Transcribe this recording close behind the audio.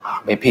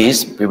May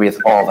peace be with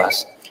all of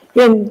us.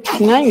 愿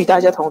平安与大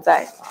家同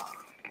在。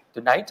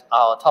Tonight,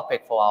 our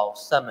topic for our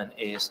sermon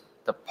is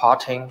the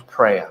parting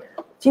prayer.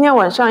 今天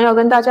晚上要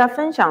跟大家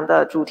分享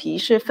的主题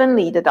是分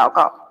离的祷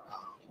告。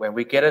When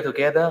we gather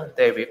together,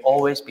 there will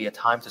always be a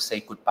time to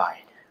say goodbye.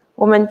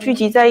 我们聚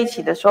集在一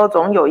起的时候，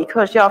总有一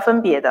刻是要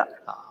分别的。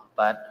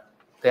But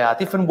there are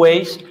different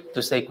ways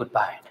to say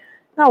goodbye.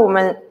 那我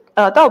们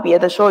道别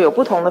的时候有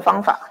不同的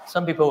方法。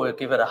Some people will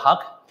give it a hug.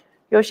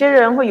 有些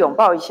人会拥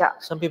抱一下，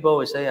 Some people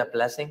will say a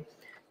blessing.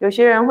 有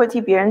些人会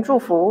替别人祝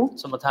福，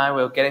 Sometimes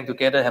we're getting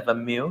together, have a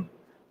meal.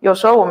 有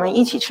时候我们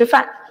一起吃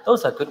饭，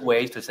 Those are good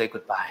ways to say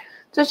goodbye.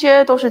 这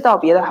些都是道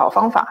别的好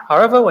方法。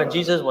 However, when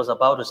Jesus was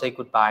about to say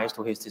goodbyes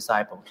to his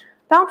disciples,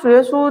 当主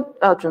耶稣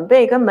准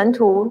备跟门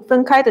徒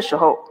分开的时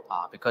候，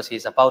 because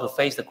he's about to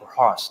face the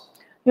cross,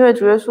 因为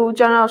主耶稣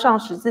将要上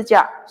十字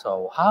架，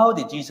 so how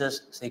did Jesus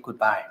say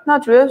goodbye? 那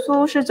主耶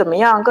稣是怎么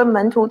样跟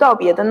门徒道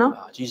别的呢？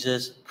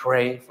 Jesus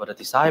prayed for the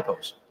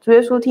disciples. 主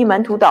耶稣替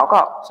门徒祷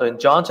告。 So in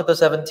John chapter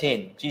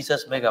 17,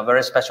 Jesus made a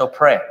very special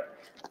prayer.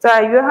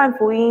 在约翰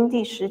福音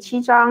第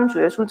17章，主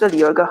耶稣这里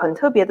有一个很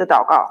特别的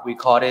祷告， We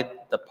call it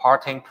the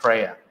parting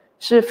prayer.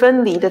 是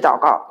分离的祷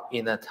告。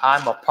 In a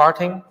time of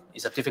parting,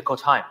 it's a difficult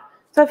time.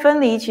 在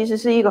分离其实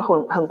是一个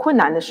很困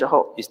难的时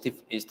候，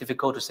 It's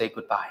difficult to say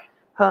goodbye.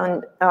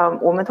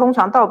 我们通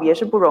常道别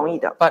是不容易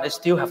的， But I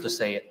still have to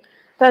say it.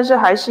 但是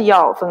还是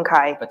要分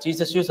开。 But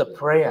Jesus used a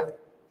prayer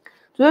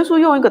主耶稣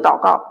用一个祷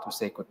告 to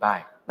say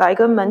goodbye. 来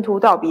跟门徒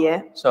道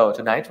别。 So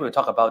tonight we'll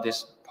talk about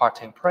this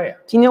parting prayer.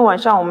 今天晚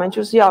上我们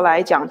就是要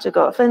来讲这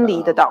个分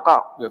离的祷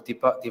告， We have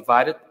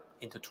divided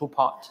into two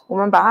parts. 我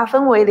们把它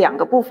分为两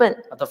个部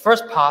分。 The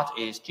first part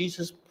is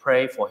Jesus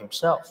prayed for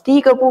himself. 第一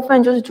个部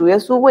分就是主耶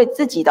稣为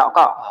自己祷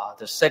告，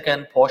 The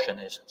second portion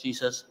is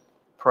Jesus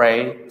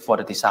prayed for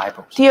the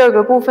disciples. 第二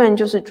个部分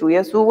就是主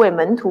耶稣为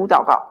门徒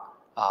祷告。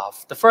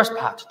 The first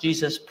part,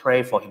 Jesus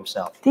prayed for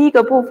himself. 第一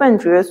个部分，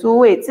主耶稣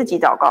为自己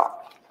祷告。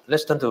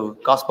 Let's turn to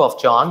Gospel of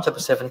John, chapter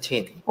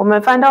 17, 我们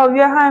翻到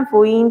约翰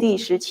福音第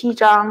17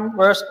章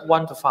verse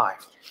 1 to 5.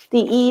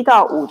 第1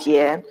到5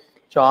节。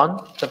 John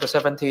chapter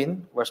 17,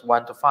 verse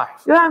 1 to 5.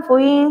 约翰福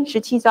音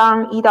17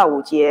章1到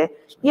5节，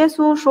耶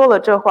稣说了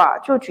这话，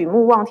就举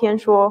目望天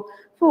说：“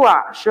父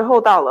啊，时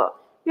候到了，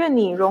愿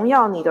你荣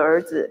耀你的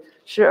儿子，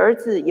使儿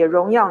子也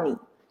荣耀你。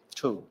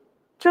 2.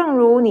 正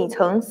如你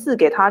曾赐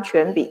给他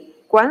权柄，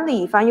管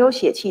理凡有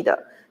血气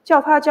的，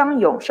叫他将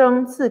永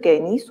生赐给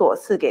你所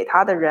赐给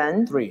他的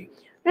人。 3.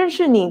 认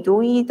识你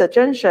独一的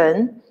真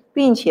神，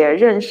并且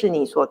认识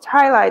你所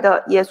差来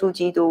的耶稣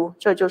基督，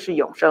这就是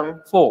永生。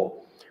 4.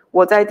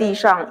 我在地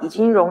上已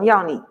经荣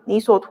耀你，你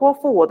所托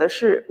付我的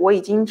事，我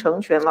已经成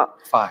全了。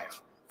 5.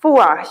 父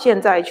啊，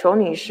现在求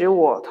你使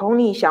我同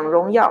你享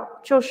荣耀，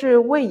就是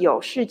未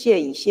有世界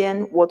以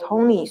先，我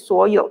同你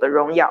所有的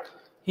荣耀。”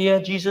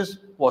 Here Jesus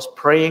was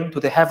praying to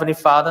the Heavenly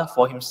Father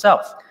for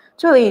himself.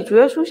 这里主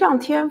耶稣向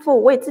天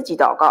父为自己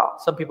祷告。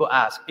 Some people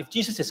ask, if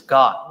Jesus is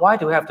God, why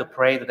do we have to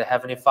pray to the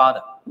Heavenly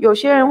Father? 有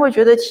些人会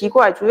觉得奇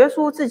怪，主耶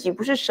稣自己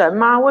不是神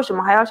吗？为什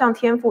么还要向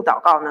天父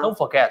祷告呢？ Don't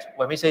forget,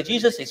 when we say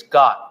Jesus is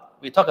God,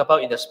 we talk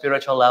about in the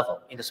spiritual level,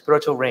 in the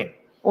spiritual realm.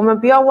 我们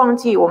不要忘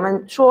记，我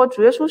们说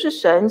主耶稣是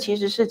神，其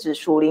实是指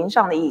属灵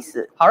上的意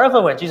思。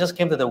 However, when Jesus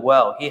came to the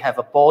world, he had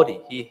a body.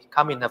 He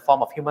came in the form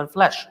of human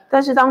flesh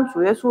但是当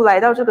主耶稣来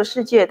到这个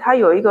世界，他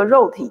有一个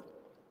肉体，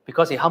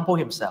 because he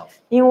humbled himself.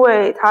 因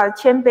为他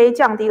谦卑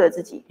降低了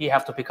自己， He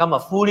had to become a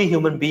fully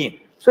human being.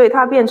 所以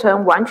他变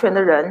成完全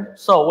的人。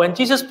 So when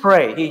Jesus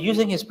prayed, he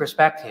using his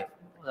perspective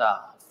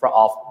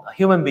of a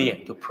human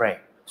being to pray.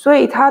 所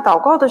以他祷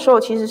告的时候，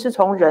其实是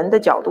从人的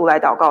角度来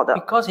祷告的。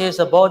 Because he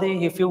is a body,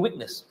 he feel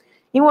weakness.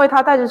 因为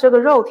他带着这个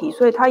肉体，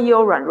所以他也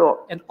有软弱，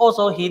 And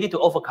also he need to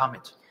overcome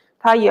it.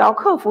 他也要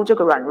克服这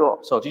个软弱。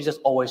 So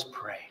Jesus always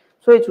pray.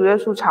 所以主耶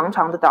稣常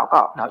常的祷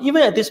告。 Now,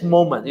 even at this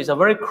moment, it's a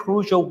very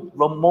crucial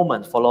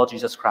moment for Lord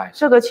Jesus Christ.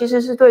 这个其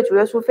实是对主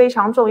耶稣非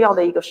常重要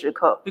的一个时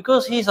刻，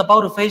 Because he is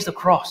about to face the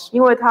cross.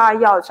 因为他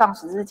要上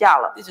十字架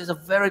了， This is a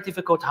very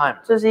difficult time.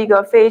 这是一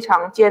个非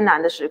常艰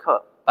难的时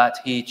刻。 But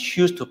he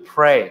chose to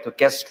pray to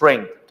get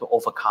strength to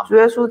overcome. 主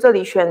耶稣这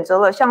里选择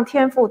了向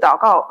天父祷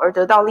告而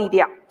得到力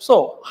量。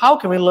 So, how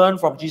can we learn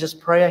from Jesus'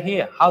 prayer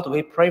here? How do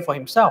he pray for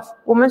himself?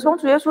 我们从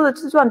主耶稣的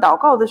自传祷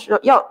告的时候，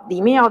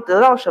里面要得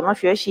到什么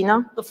学习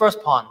呢？ The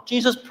first point,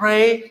 Jesus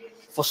prayed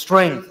for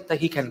strength that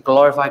he can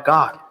glorify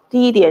God.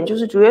 第一点就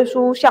是主耶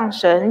稣向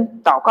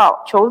神祷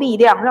告，求力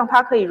量，让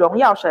他可以荣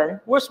耀神。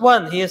 Verse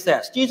 1 here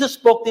says, Jesus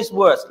spoke these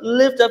words,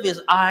 lifted up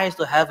his eyes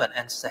to heaven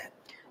and said.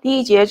 第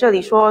一节这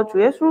里说，主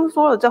耶稣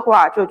说了这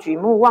话，就举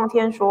目望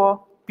天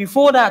说。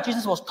 Before that,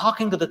 Jesus was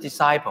talking to the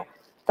disciple.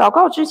 祷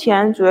告之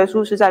前，主耶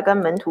稣是在跟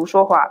门徒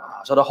说话。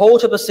 So the whole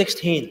chapter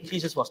 16,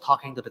 Jesus was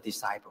talking to the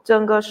disciple.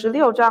 整个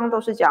16章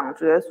都是讲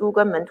主耶稣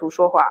跟门徒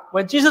说话。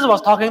 When Jesus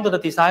was talking to the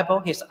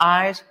disciple, his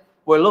eyes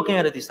were looking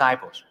at the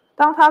disciples.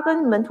 当他跟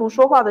门徒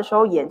说话的时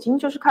候，眼睛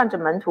就是看着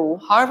门徒。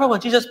 However, when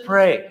Jesus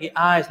prayed, his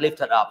eyes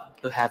lifted up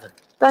to heaven.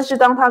 但是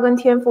当他跟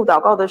天父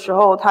祷告的时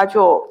候，他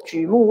就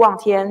举目望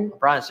天。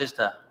 Brother and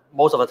sister,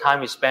 most of the time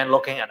we spend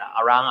looking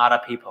around other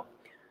people.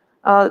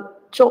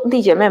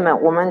 弟姐妹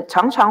们，我们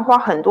常常花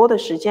很多的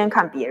时间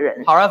看别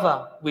人，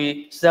 However,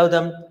 we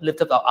seldom lift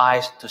up our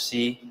eyes to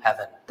see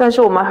heaven. 但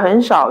是我们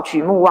很少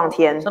举目望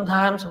天。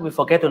 Sometimes we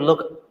forget to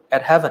look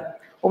at heaven.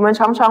 我们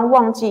常常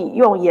忘记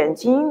用眼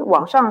睛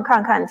往上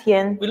看看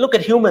天。 We look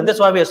at human, that's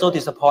why we are so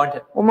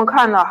disappointed. 我们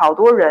看了好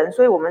多人，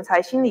所以我们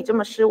才心里这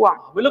么失望。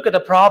 We look at the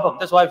problem,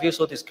 that's why we feel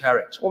so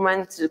discouraged. 我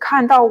们只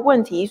看到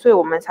问题，所以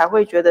我们才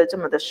会觉得这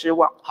么的失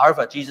望。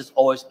 However, Jesus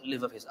always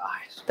lifted up his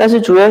eyes 但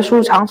是主耶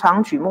稣常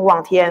常举目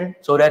望天，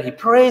 so that he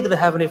prayed to the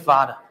Heavenly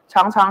Father.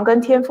 常常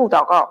跟天父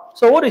祷告。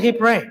 So what did he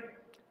pray?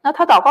 那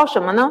他祷告什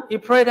么呢？ He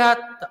prayed that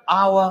the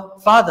hour,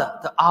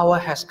 Father, the hour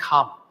has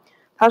come.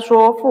 他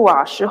说：“父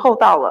啊，时候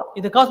到了。”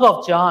 In the Gospel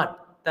of John,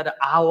 that the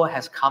hour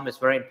has come is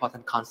a very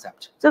important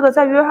concept. 这个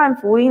在约翰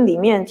福音里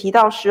面提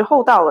到时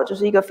候到了，这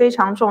是一个非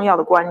常重要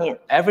的观念。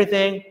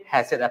 Everything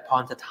has its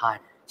appointed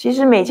time. 其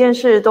实每件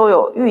事都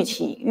有预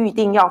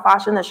定要发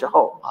生的时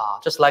候，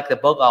 Just like the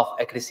book of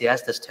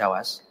Ecclesiastes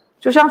tells us,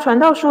 就像传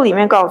道书里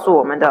面告诉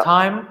我们的，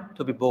 time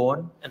to be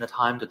born and a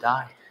time to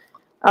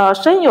die.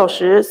 生有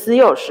时，死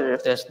有时，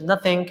 There's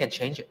nothing can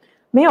change it.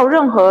 没有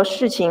任何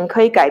事情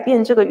可以改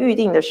变这个预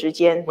定的时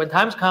间。 When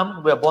times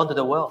come, we are born to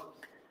the world.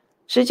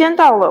 时间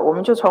到了，我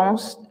们就从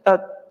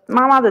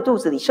妈妈的肚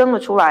子里生了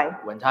出来。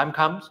 When time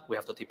comes, we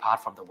have to depart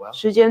from the world.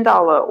 时间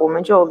到了，我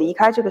们就离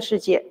开这个世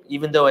界。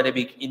 Even though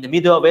in the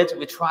middle of it,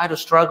 we try to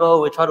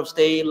struggle, we try to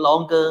stay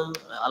longer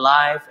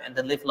alive and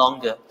then live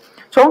longer.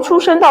 从出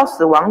生到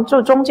死亡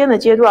这中间的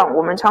阶段，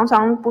我们常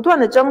常不断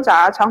的挣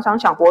扎，常常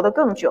想活得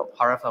更久。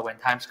 However, when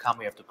times come,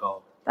 we have to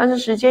go. 但是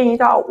时间一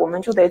到，我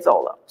们就得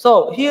走了。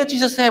 So here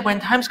Jesus said, when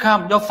times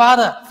come, your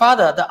Father,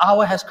 the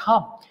hour has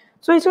come.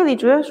 所以这里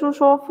主耶稣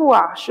说：“父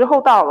啊，时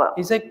候到了。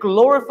 He said,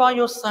 glorify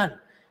your Son, ”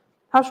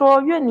他说：“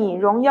愿你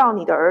荣耀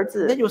你的儿 that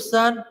子， your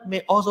Son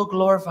may also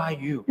glorify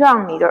you.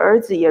 让你的儿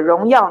子也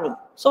荣耀你。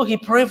 So he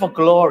prayed for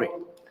glory. ”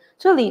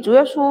这里主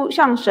耶稣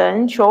向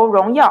神求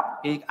荣耀，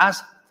 He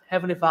asked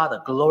Heavenly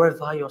Father,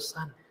 glorify your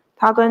Son.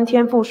 他跟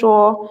天父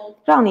说：“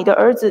让你的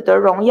儿子得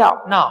荣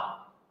耀。 Now,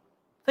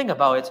 think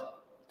about it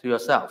to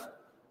yourself. ”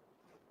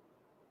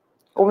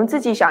我们自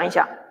己想一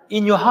想，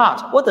 In your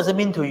heart, what does it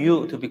mean to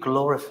you to be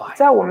glorified?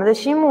 在我们的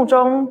心目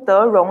中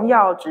得荣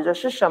耀指的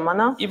是什么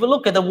呢？ If you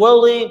look at the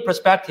worldly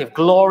perspective,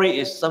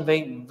 glory is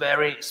something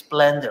very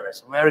splendorous,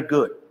 very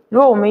good.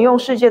 如果我们用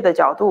世界的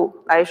角度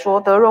来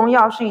说，得荣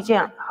耀是一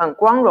件很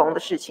光荣的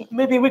事情，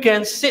 Maybe we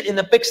can sit in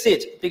a big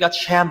seat, be a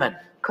chairman,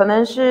 可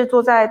能是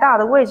坐在大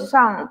的位置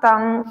上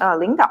当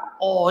领导，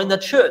 or in the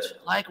church,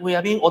 like we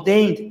are being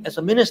ordained as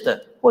a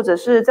minister. 或者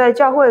是在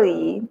教会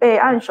里被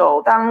按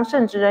手当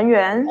圣职人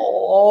员，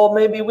 Or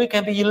maybe we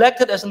can be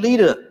elected as a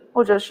leader.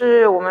 或者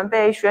是我们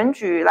被选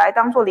举来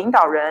当做领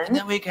导 And 人，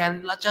 then we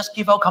can just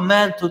give out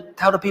command to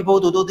tell the people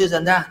to do this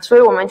and that. 所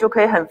以我们就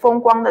可以很风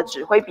光的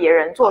指挥别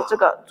人做这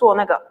个做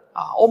那个，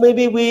 Or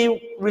maybe we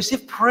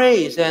receive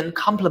praise and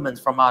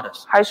compliments from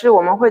others. 还是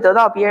我们会得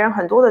到别人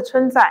很多的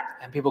称赞，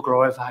 And people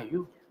glorify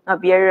you. 那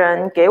别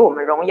人给我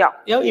们荣耀。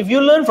 If you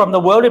learn from the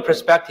worldly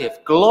perspective,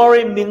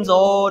 glory means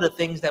all the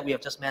things that we have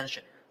just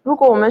mentioned. 如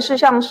果我们是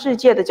向世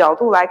界的角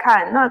度来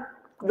看，那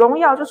荣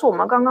耀就是我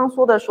们刚刚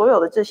说的所有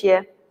的这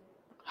些。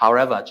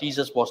 However,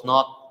 Jesus was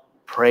not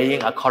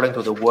praying according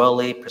to the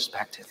worldly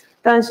perspective.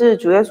 但是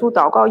主耶稣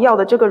祷告要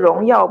的这个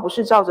荣耀，不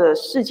是照着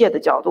世界的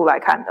角度来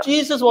看的。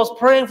 Jesus was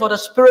praying for the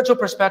spiritual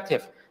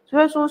perspective. 主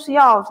耶稣是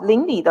要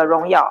灵里的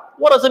荣耀，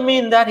 What does it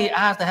mean that he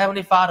asked the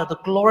Heavenly Father to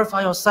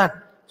glorify your Son?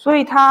 所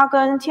以他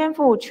跟天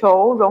父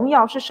求荣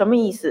耀是什么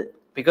意思？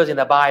 Because in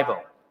the Bible,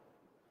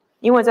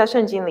 因为在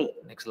圣经里，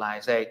 next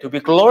slide, say, to be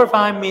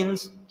glorified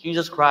means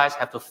Jesus Christ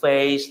have to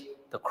face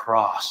the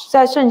cross.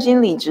 在圣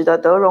经里指的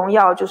得荣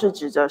耀，就是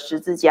指着十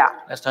字架。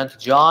 Let's turn to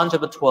John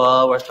chapter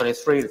 12, verse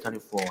 23 to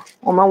 24.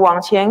 我们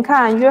往前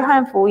看约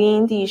翰福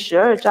音第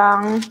12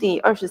章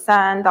第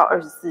23到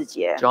24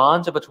节。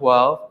 John chapter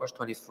 12,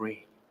 verse 23.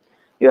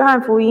 约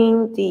翰福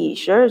音第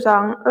12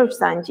章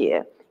23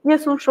节，耶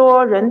稣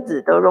说：“人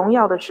子得荣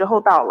耀的时候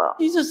到了。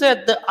 Jesus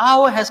said, the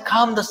hour has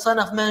come, the Son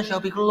of Man shall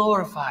be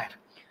glorified. ”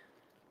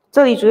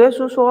这里主耶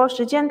稣说：“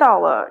时间到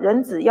了，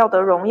人子要得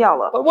荣耀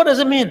了。 But what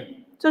does it mean? ”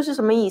这是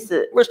什么意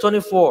思？ Verse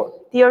 24.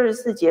 第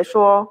24节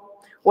说：“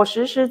我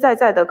实实在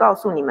在的告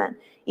诉你们，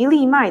一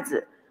粒麦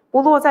子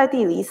不落在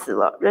地里死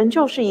了，仍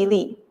旧是一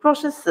粒；若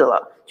是死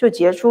了，就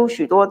结出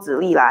许多子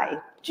粒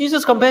来。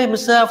 Jesus compared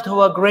himself to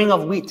a grain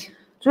of wheat. ”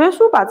主耶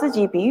稣把自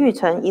己比喻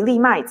成一粒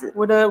麦子，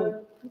 When a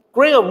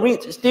grain of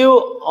wheat is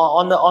still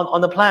on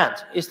the plant,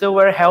 it's still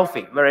very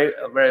healthy,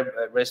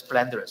 very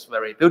splendorous,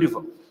 very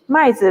beautiful.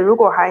 麦子如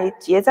果还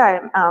结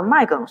在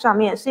麦梗上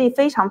面，是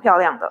非常漂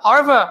亮的。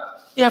 However,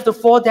 you have to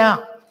fall down,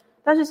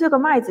 但是这个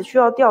麦子需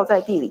要掉在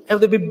地里， have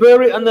to be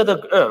buried under the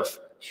earth,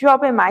 需要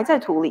被埋在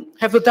土里，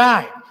 have to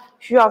die.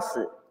 需要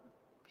死。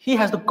 He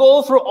has to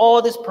go through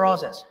all this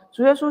process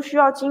主耶稣需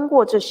要经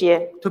过这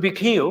些， to be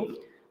killed,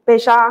 被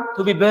杀、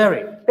 to be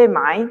buried, 被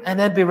埋， and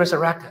then be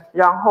resurrected.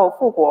 然后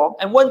复活。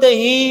 And one day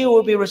he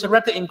will be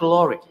resurrected in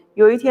glory.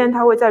 有一天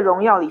他会在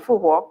荣耀里复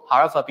活。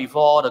 However,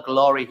 before the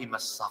glory, he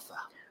must suffer.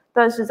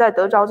 但是在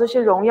得着这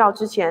些荣耀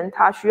之前，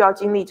他需要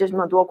经历这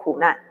么多苦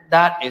难。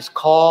That is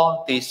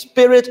called the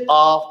spirit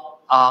of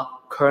a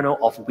kernel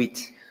of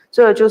wheat.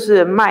 这就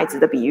是麦子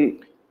的比喻，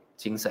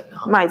精神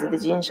啊。麦子的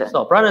精神。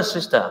 So, brother and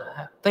sister,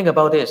 think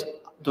about this.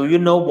 Do you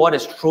know what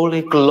is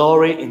truly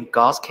glory in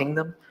God's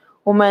kingdom?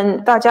 我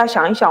们大家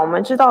想一想，我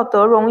们知道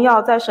得荣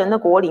耀在神的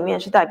国里面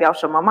是代表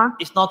什么吗？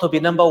 It's not to be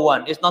number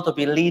one. It's not to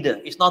be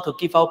leader. It's not to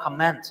give out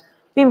commands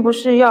并不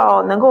是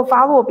要能够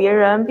发落别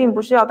人，并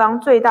不是要当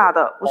最大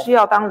的，不是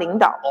要当领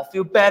导， or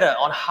feel better,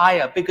 on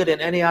higher, bigger than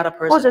any other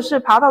或 person. 者是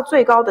爬到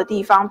最高的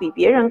地方比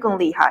别人更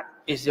厉害，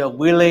 Is you're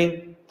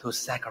willing to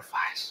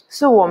sacrifice.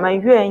 是我们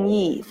愿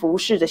意服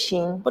侍的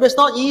心。 But it's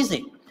not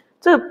easy.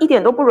 这一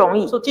点都不容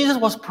易。 So Jesus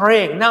was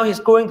praying. Now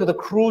he's going to the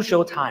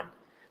crucial time.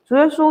 主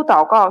耶稣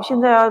祷告，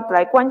现在要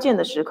来关键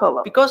的时刻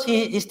了。 Because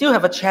he still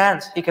have a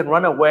chance. He can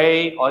run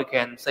away, or he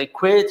can say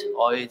quit,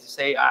 or he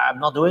say I'm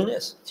not doing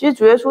this. 其实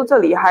主耶稣这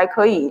里还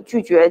可以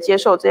拒绝接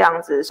受这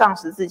样子上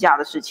十字架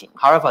的事情，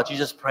 However,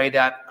 Jesus prayed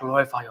that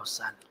glorify your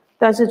son.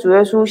 但是主耶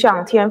稣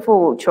向天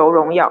父求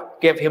荣耀，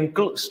 Give him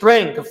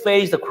strength to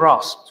face the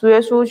cross. 主耶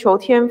稣求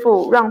天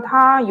父让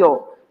他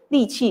有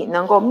力气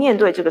能够面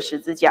对这个十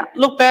字架。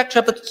 Look back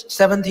chapter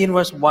 17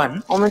 verse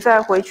 1. 我们再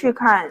回去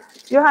看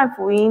约翰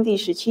福音第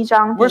17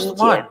章第 Verse 一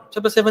节， 1.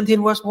 Chapter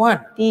 17 verse 1.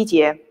 第一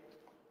节，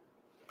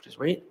 Just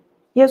read.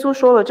 耶稣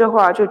说了这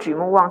话，就举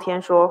目望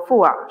天说：“父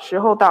啊，时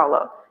候到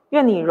了，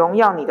愿你荣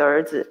耀你的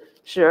儿子，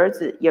使儿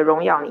子也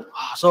荣耀你。”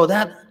 So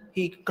that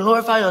he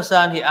glorify your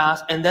son, he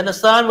asked, and then the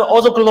son will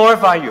also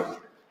glorify you.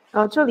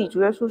 这里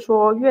主耶稣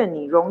说：“愿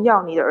你荣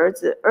耀你的儿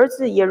子，儿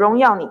子也荣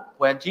耀你。”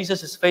 When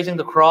Jesus is facing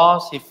the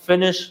cross, he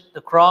finished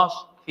the cross,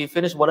 he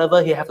finished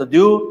whatever he had to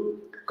do,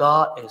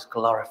 God is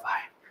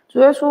glorified.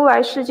 主耶稣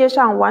来世界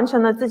上完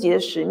成了自己的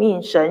使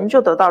命，神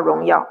就得到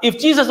荣耀。 If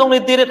Jesus only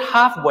did it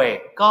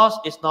halfway, God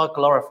is not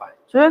glorified.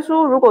 主耶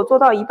稣如果做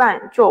到一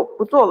半就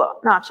不做了，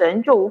那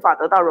神就无法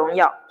得到荣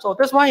耀。 So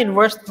that's why in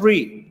verse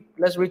 3,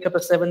 let's read chapter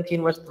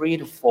 17, verse 3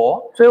 to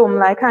 4. 所以我们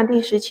来看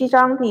第17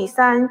章第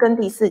3跟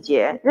第4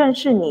节，认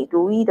识你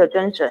独一的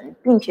真神，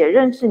并且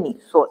认识你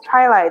所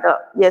差来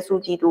的耶稣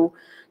基督，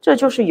这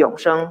就是永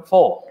生。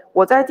 4.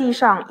 我在地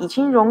上已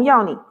经荣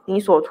耀你，你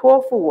所托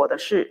付我的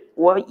事，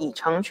我已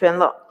成全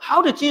了。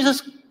 How did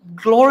Jesus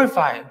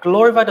glorify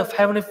the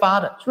Heavenly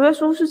Father? 主耶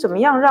稣是怎么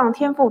样让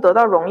天父得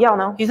到荣耀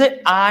呢？ He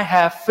said, I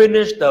have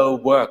finished the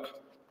work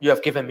you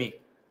have given me.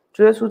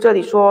 主耶稣这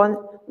里说：“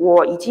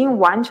我已经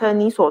完成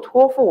你所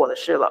托付我的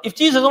事了。 If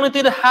Jesus only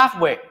did it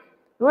halfway, ”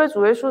如果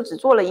主耶稣只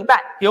做了一半，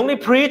 he only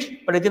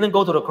preached, but he didn't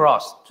go to the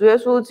cross, 主耶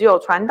稣只有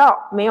传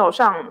道，没有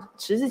上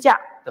十字架，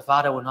 the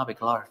Father will not be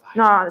glorified.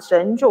 那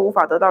神就无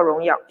法得到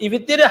荣耀。 If he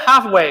did it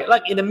halfway,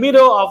 like in the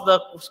middle of the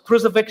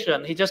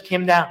crucifixion, he just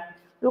came down.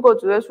 如果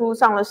主耶稣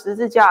上了十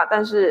字架，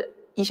但是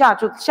一下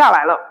就下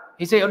来了，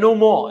 He said, no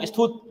more, it's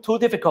too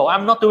difficult,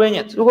 I'm not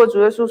doing it. 如果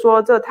主耶稣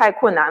说这太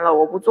困难了，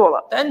我不做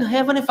了， Then the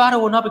Heavenly Father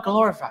will not be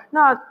glorified.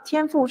 那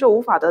天父就无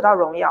法得到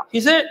荣耀。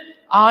 He said,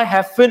 I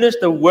have finished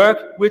the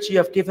work which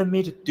you have given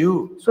me to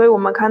do. 所以我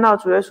们看到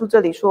主耶稣这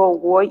里说：“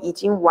我已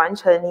经完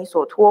成你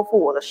所托付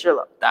我的事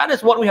了。 That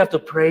is what we have to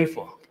pray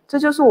for. ”这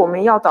就是我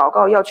们要祷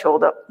告要求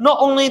的。 Not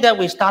only that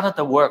we started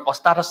the work or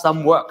started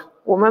some work,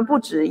 我们不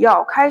只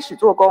要开始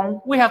做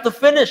工， we have to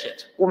finish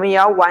it. 我们也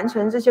要完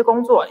成这些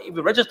工作。 If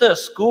you register a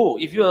school,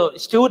 if you're a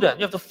student,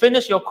 you have to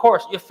finish your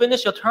course, you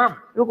finish your term.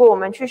 如果我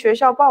们去学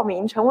校报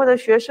名成为了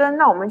学生，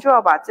那我们就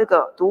要把这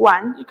个读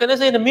完。 You cannot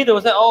say in the middle,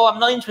 say, oh, I'm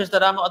not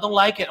interested, I don't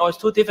like it, or it's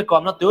too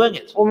difficult, I'm not doing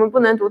it. 我们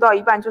不能读到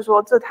一半就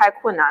说这太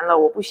困难了，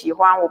我不喜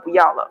欢，我不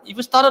要了。 If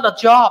you started a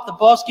job, the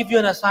boss give you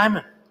an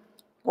assignment.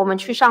 我们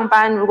去上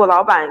班，如果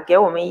老板给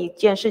我们一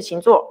件事情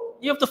做，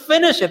 You have to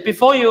finish it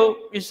before you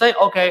say,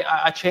 okay,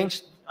 I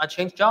changed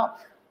job.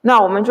 那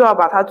我们就要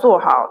把它做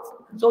好。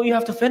 So you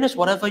have to finish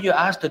whatever you're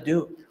asked to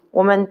do.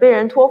 我们被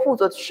人托付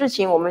的事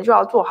情，我们就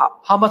要做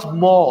好。 How much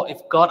more if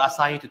God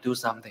assigns you to do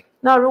something?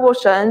 那如果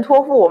神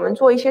托付我们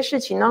做一些事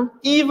情呢？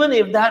 Even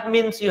if that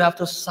means you have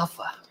to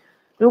suffer.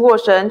 如果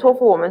神托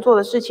付我们做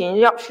的事情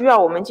需要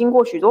我们经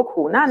过许多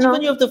苦难呢？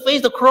 Even you have to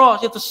face the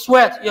cross, you have to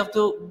sweat, you have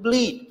to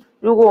bleed.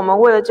 如果我们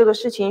为了这个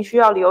事情需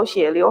要流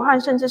血、流汗，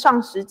甚至上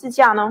十字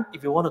架呢？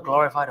 If you want to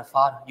glorify the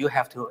Father, you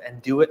have to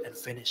endure it and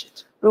finish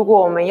it. 如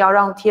果我们要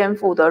让天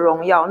父得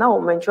荣耀，那我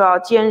们就要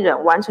坚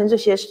忍完成这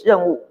些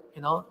任务。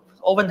 You know,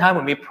 oftentimes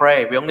when we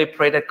pray, we only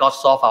pray that God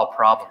solve our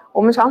problem.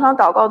 我们常常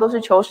祷告都是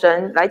求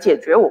神来解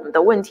决我们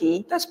的问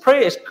题， That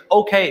prayer is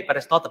okay,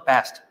 but it's not the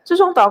best. 这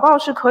种祷告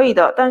是可以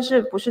的，但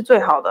是不是最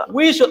好的。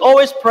 We should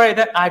always pray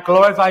that I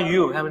glorify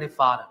you, Heavenly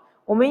Father.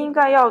 我们应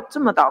该要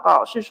这么祷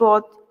告，是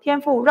说天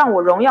父让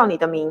我荣耀你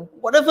的名，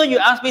 Whatever you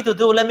ask me to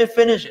do, let me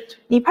finish it.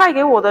 你派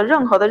给我的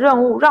任何的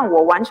任务，让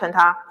我完成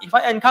它。 If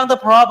I encounter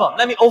problem,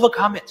 let me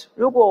overcome it.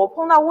 如果我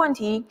碰到问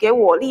题，给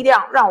我力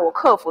量，让我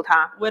克服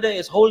它。 Whether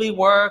it's holy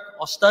work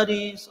or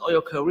studies or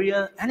your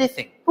career,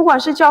 anything. 不管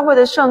是教会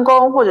的圣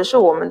工，或者是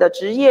我们的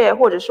职业，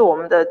或者是我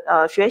们的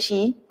学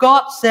习，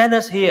 God sent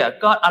us here.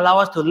 God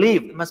allow us to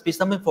live. It must be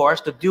something for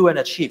us to do and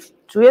achieve.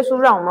 主耶稣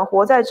让我们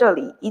活在这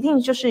里，一定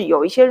就是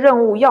有一些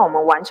任务要我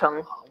们完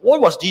成。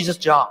What was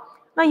Jesus' job?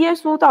 那耶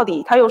稣到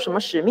底他有什么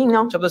使命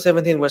呢？ Chapter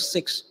 17, verse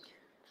 6.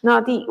 那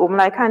我们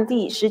来看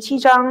第17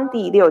章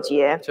第6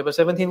节。Chapter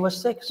 17,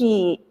 verse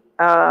 6.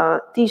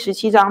 第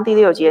17章第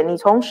6节，你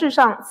从世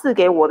上赐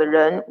给我的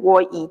人，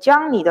我已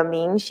将你的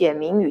名显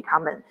明与他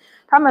们，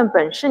他们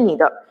本是你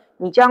的，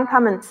你将他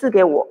们赐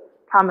给我，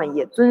他们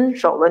也遵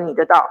守了你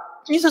的道。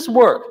Jesus'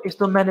 work is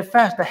to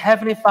manifest the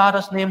Heavenly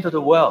Father's name to the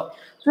world.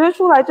 主耶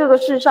稣来这个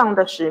世上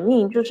的使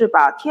命，就是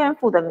把天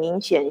父的名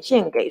显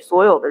现给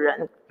所有的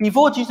人。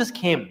Before Jesus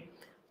came,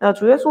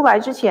 主耶稣来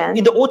之前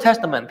in the Old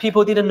Testament,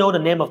 people didn't know the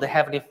name of the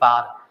Heavenly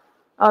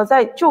Father.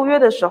 在旧约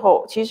的时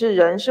候，其实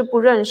人是不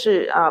认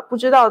识不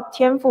知道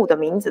天父的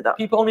名字的。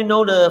People only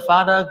know the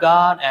Father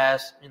God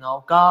as,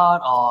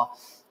 God, or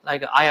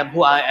like I am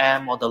who I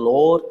am, or the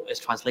Lord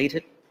is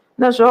translated.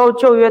 那时候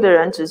旧约的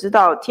人只知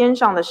道天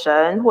上的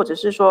神，或者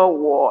是说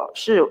我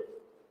是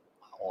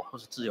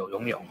自有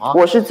拥有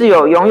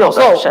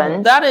的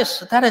神。That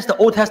is the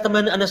Old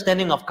Testament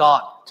understanding of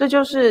God. 这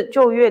就是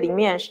旧约里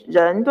面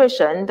人对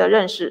神的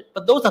认识。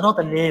 But those are not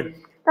the name.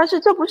 但是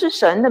这不是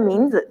神的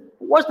名字。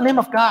 What's the name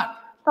of God?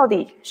 到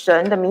底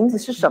神的名字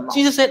是什么？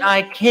 Jesus said,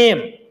 I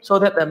came so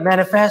that I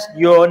manifest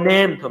your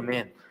name to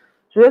men.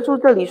 主耶稣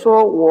这里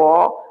说，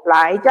我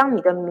来将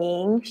你的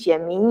名显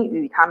明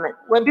与他们。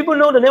 When people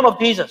know the name of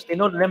Jesus, they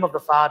know the name of the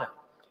Father.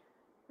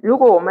 如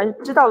果我们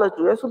知道了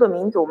主耶稣的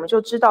名字，我们就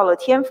知道了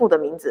天父的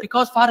名字。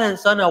 Because Father and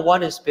Son are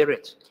one in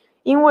spirit.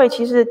 因为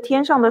其实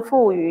天上的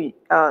父与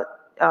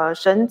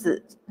神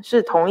子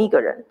是同一个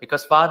人。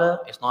 Because Father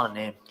is not a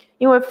name.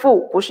 因为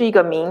父不是一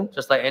个名。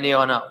 Just like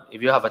anyone else,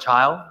 if you have a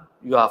child,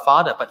 you are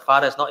father, but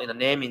father is not in the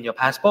name in your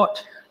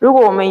passport. 如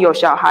果我们有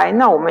小孩，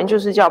那我们就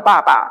是叫爸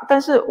爸，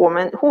但是我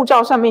们护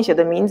照上面写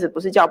的名字不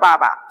是叫爸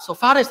爸。 So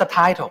Father is the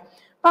title.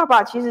 爸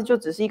爸其实就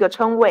只是一个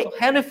称谓。 So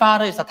Heavenly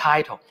Father is the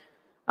title.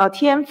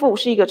 天父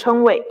是一个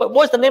称谓。 But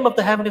what's the name of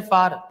the Heavenly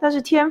Father? 但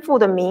是天父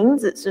的名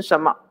字是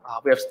什么？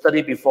 We have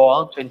studied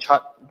before in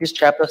this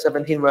chapter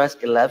 17, verse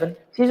 11.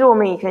 其实我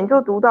们以前就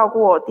读到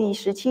过第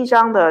17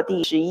章的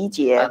第11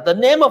节。 The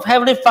name of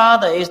Heavenly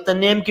Father is the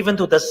name given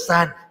to the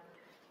Son.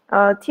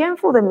 天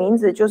父的名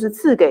字就是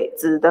赐给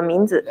子的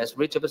名字。 Let's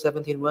read chapter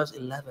 17, verse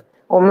 11.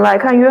 我们来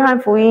看约翰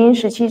福音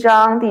17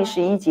章第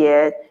11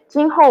节：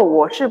今后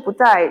我是不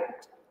再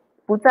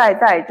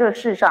在这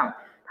世上，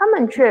他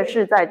们却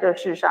是在这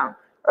世上，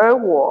而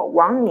我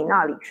往你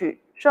那里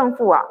去。圣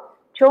父啊，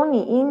求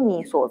你因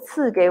你所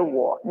赐给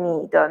我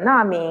你的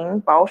那名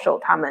保守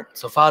他们。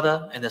 So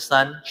Father and the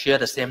Son share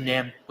the same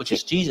name, which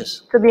is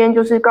Jesus. 这边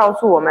就是告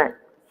诉我们，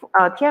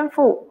天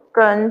父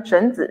跟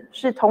神子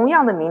是同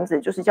样的名字，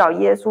就是叫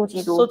耶稣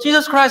基督。 So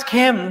Jesus Christ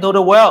came to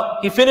the world.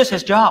 He finished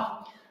his job.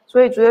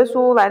 所以主耶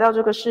稣来到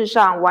这个世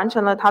上，完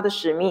成了他的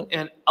使命，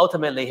 And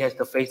ultimately, he has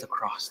to face the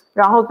cross.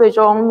 然后最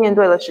终面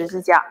对了十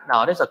字架。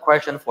 Now, there's a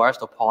question for us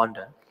to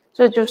ponder.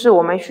 这就是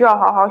我们需要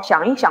好好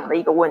想一想的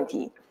一个问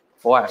题。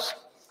 For us,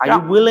 are you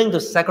willing to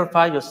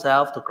sacrifice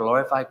yourself to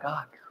glorify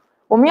God?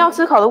 我们要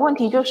思考的问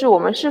题就是，我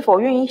们是否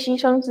愿意牺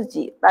牲自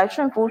己，来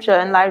顺服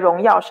神，来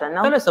荣耀神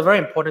呢？ That is a very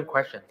important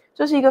question.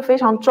 这是一个非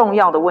常重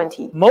要的问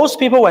题。 Most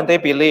people, when they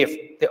believe,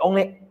 they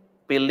only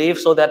believe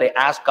so that they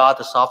ask God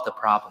to solve the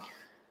problem.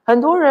 很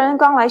多人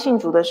刚来信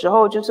主的时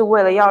候，就是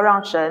为了要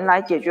让神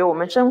来解决我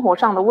们生活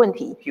上的问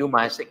题。 Heal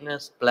my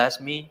sickness, bless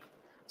me.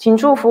 请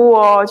祝福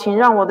我，请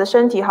让我的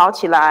身体好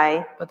起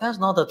来。 But that's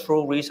not the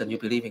true reason you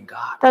believe in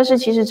God. 但是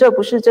其实这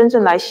不是真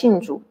正来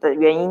信主的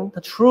原因。 The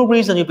true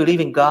reason you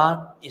believe in God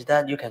is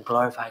that you can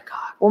glorify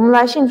God. 我们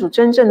来信主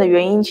真正的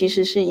原因，其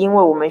实是因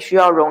为我们需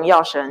要荣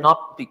耀神，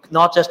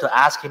 Not just to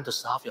ask Him to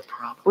solve your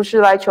problem. 不是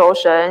来求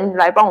神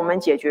来帮我们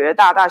解决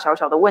大大小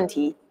小的问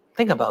题。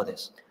 Think about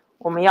this.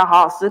 我们要好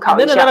好思考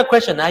And 一 then 下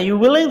another。question, are you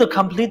willing to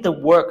complete the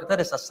work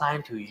that is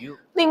assigned to you?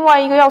 另外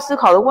一个要思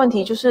考的问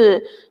题就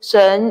是，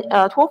神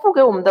托付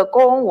给我们的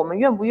工，我们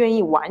愿不愿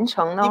意完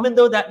成呢？ Even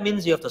though that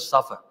means you have to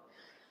suffer.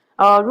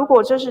 如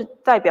果这是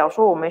代表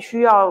说我们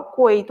需要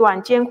过一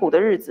段艰苦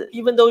的日子，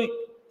 Even though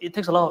it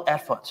takes a lot of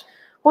effort.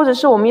 或者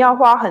是我们要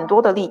花很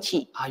多的力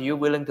气， Are you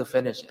willing to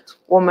finish it?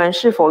 我们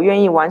是否愿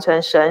意完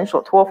成神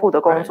所托付的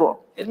工作？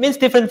 It means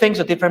different things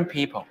to different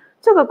people.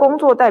 这个工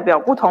作代表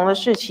不同的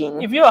事情。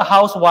 If you're a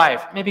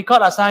housewife, maybe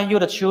God assigned you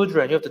the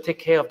children, you have to take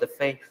care of the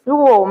faith. 如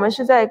果我们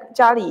是在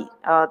家里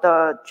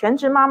的全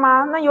职妈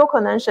妈，那有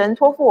可能神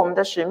托付我们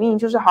的使命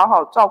就是好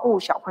好照顾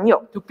小朋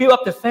友， To build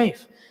up the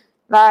faith.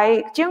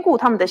 来兼顾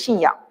他们的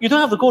信仰。 You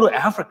don't have to go to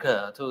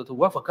Africa to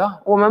work for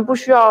God. 我们不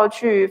需要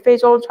去非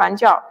洲传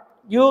教，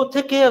 You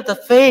take care of the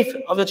faith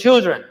of your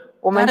children.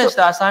 我们 That is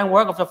the assigned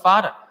work of your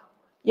father.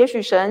 也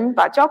许神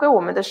交给我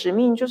们的使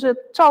命就是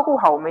照顾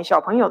好我们小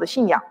朋友的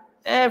信仰。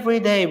 Every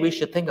day we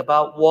should think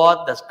about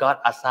what does God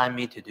assign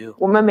me to do.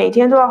 我们每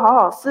天都要好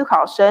好思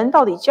考，神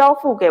到底交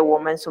付给我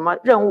们什么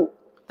任务。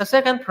 The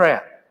second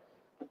prayer,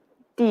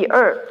 第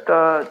二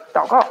个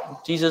祷告，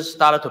 Jesus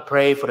started to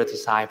pray for the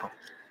disciple.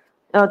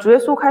 主耶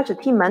稣开始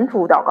替门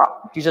徒祷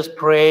告。 Jesus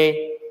prayed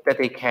that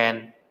they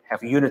can have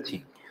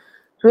unity.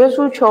 主耶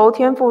稣求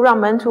天父让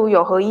门徒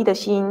有合一的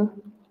心。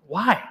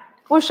Why?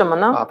 为什么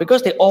呢？ Because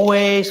they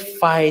always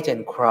fight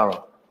and quarrel.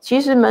 其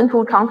实门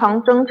徒常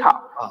常争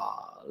吵。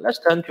Let's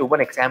turn to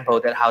one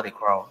example that how they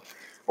quarrel.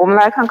 我们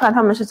来看看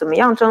他们是怎么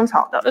样争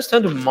吵的。 Let's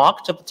turn to Mark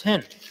chapter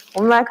 10,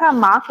 我们来看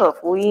马可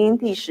福音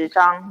第10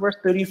章 verse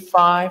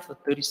 35 to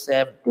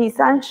 37. 第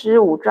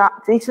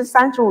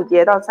35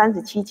节到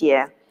37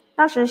节。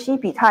那时西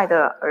比泰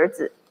的儿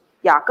子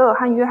雅各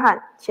和约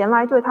翰前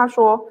来对他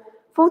说：“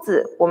夫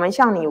子，我们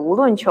向你无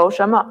论求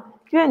什么，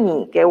愿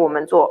你给我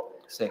们做。”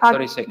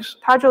 36.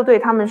 他就对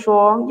他们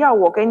说：“要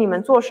我给你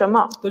们做什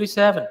么？”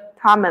 37.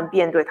 他们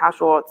便对他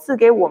说：“赐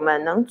给我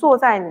们能坐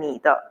在你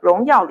的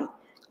荣耀里，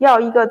要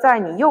一个在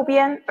你右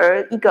边，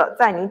而一个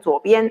在你左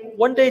边。”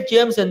 One day,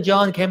 James and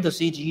John came to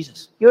see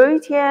Jesus. 有一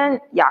天，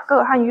雅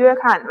各和约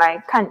翰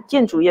来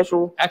见主耶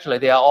稣。 Actually,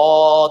 they are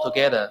all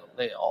together.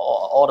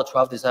 All the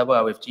 12 disciples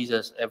are with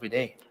Jesus every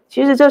day.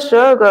 其实这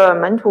12个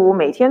门徒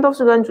每天都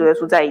是跟主耶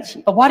稣在一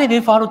起。 But why did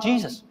they follow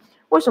Jesus?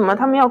 为什么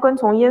他们要跟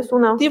从耶稣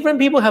呢？ Different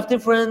people have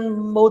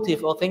different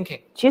motive or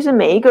thinking. 其实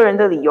每一个人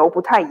的理由不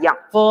太一样。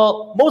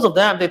 For most of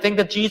them, they think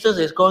that Jesus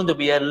is going to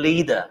be a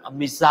leader, a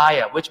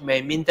Messiah, which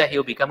may mean that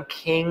he'll become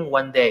king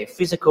one day,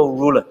 physical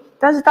ruler.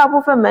 但是大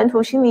部分门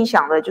徒心里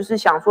想的就是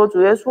想说，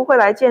主耶稣会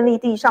来建立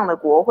地上的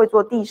国，会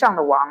做地上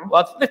的王。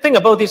 Well, think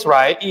about this,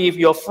 right? If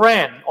your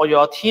friend or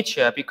your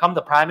teacher become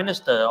the prime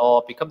minister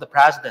or become the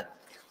president,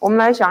 我们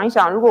来想一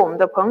想，如果我们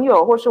的朋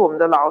友或是我们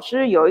的老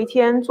师有一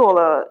天做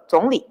了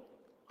总理，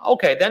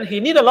 okay, then he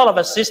need a lot of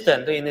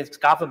assistance in his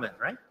government,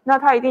 right? 那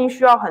他一定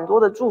需要很多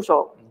的助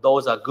手。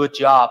 Those are good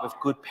job with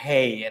good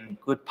pay and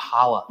good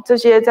power. 这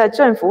些在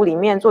政府里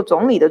面做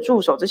总理的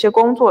助手，这些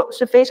工作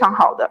是非常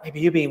好的。 Maybe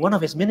you be one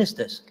of his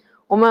ministers.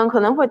 我们可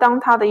能会当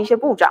他的一些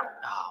部长。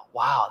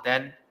 Wow,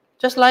 then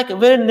just like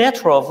very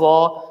natural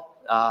for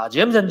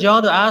James and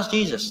John to ask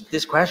Jesus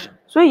this question.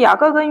 所以雅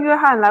各跟约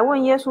翰来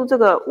问耶稣这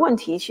个问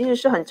题，其实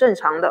是很正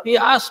常的， He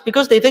asked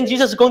because they think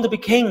Jesus is going to be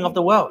king of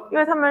the world. 因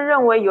为他们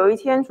认为有一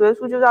天主耶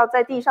稣就是要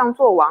在地上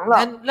做王了。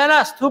 And let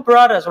us, two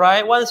brothers,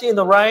 right? One sit in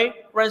the right,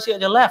 one sit on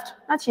the left.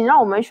 那请让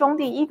我们兄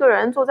弟一个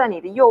人坐在你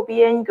的右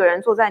边，一个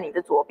人坐在你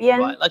的左边。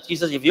 Right? Like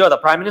Jesus, if you're the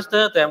prime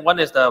minister, then one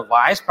is the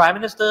vice prime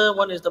minister,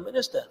 one is the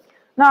minister.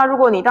 那如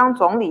果你当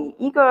总理，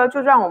一个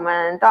就让我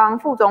们当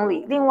副总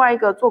理，另外一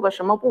个做个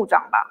什么部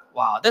长吧。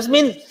 Wow, that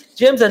means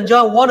James and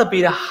John want to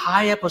be the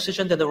higher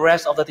position than the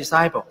rest of the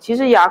disciples. 其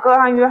实雅各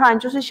和约翰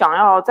就是想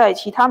要在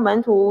其他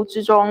门徒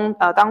之中，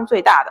当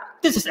最大的，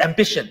 This is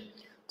ambition.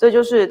 这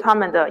就是他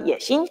们的野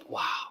心。 Wow,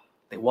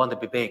 they want to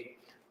be big.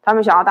 他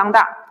们想要当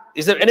大，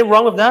 Is there any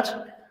wrong with that?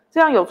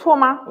 这样有错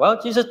吗？ Well,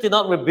 Jesus did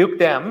not rebuke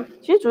them,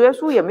 其实主耶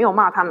稣也没有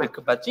骂他们，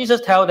 but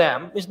Jesus tell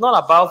them, it's not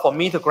about for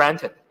me to grant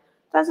it.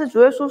 但是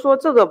主耶稣说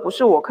这个不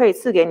是我可以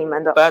赐给你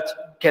们的， But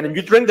can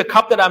you drink the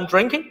cup that I'm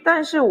drinking?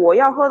 但是我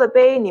要喝的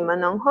杯，你们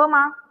能喝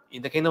吗？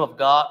 In the kingdom of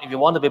God, if you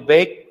want to be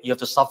big, you have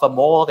to suffer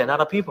more than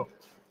other people.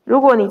 如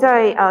果你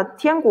在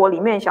天国里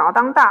面想要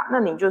当大，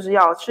那你就是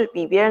要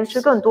比别人吃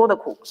更多的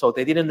苦。 So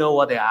they didn't know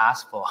what they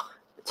asked for.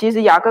 其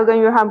实雅各跟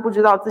约翰不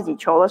知道自己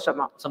求了什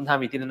么， Sometimes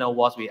we didn't know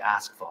what we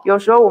asked for. 有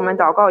时候我们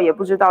祷告也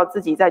不知道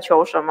自己在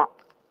求什么。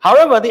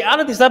 However, the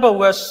other disciples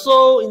were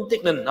so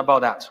indignant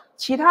about that.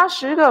 其他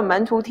10个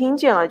门徒听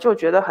见了，就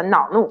觉得很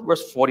恼怒。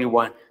 Verse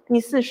 41. 第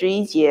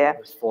41节，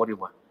 Verse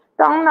 41.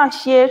 当那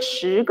些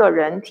10个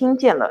人听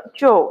见了，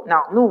就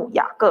恼怒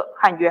雅各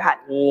和约翰。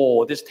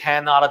 Oh, these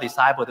 10 other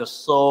disciples, they're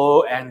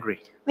so angry.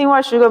 另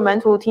外10个门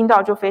徒听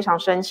到就非常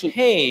生气。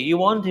 Hey, you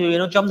want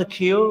to, jump the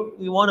queue?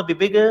 You want to be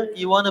bigger?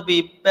 You want to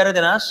be better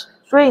than us?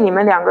 所以你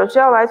们2个是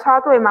要来插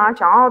队吗？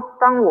想要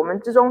当我们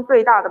之中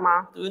最大的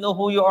吗？ Do you know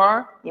who you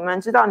are? 你们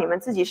知道你们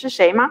自己是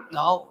谁吗？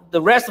 No, the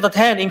rest of the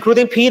 10,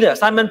 including Peter,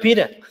 Simon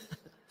Peter.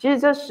 其实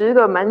这10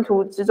个门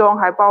徒之中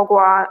还包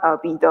括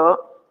彼得，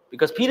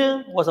 Because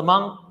Peter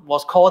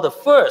was called the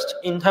first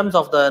in terms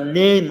of the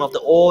name of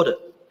the order.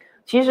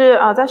 其实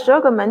在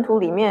12个门徒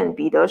里面，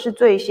彼得是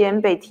最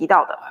先被提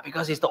到的，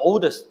 Because he's the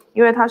oldest.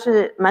 因为他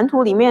是门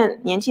徒里面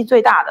年纪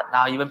最大的。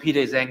 Now even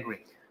Peter is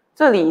angry.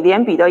 这里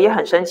连彼得也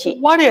很生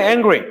气。 Why they are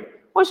angry?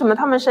 为什么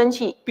他们生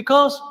气？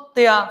 Because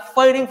they are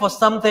fighting for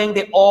something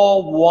they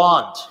all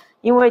want.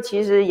 因为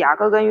其实雅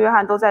各跟约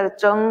翰都在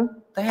争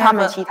他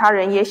们其他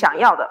人也想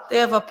要的。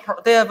They have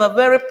a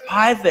very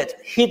private,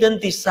 hidden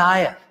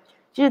desire.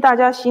 其实大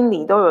家心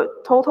里都有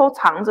偷偷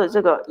藏着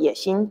这个野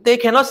心， They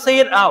cannot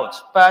say it out,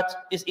 but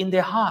it's in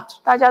their heart.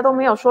 大家都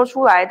没有说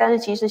出来，但是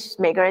其实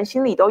每个人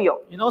心里都有。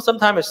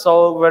Sometimes it's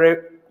so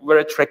very,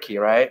 very tricky,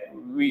 right?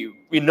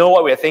 We know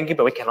what we're thinking,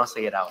 but we cannot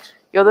say it out.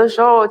 有的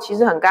时候其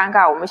实很尴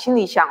尬，我们心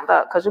里想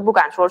的，可是不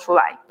敢说出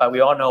来。 But we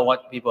all know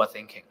what people are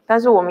thinking. 但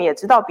是我们也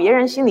知道别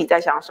人心里在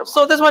想什么，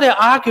 So that's why they're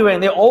arguing.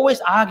 They always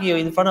argue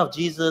in front of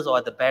Jesus or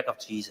at the back of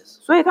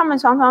Jesus. 所以他们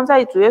常常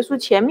在主耶稣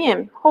前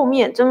面、后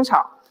面争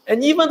吵。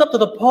 And even up to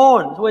the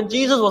point when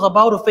Jesus was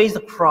about to face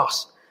the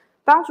cross,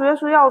 当主耶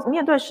稣要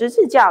面对十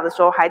字架的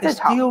时候，还 they're 在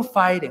吵， still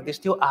fighting. They're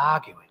still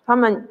arguing. 他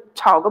们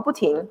吵个不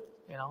停。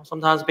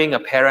 Sometimes being a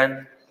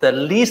parent, the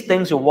least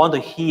things you want to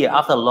hear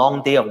after a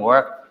long day of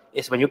work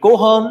is when you go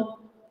home,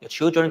 your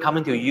children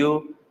coming to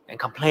you and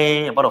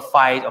complain about a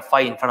fight or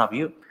fight in front of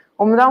you.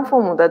 我们当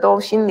父母的都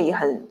心里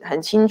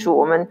很清楚，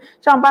我们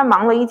上班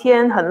忙了一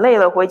天，很累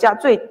了，回家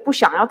最不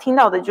想要听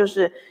到的就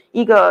是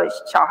一个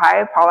小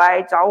孩跑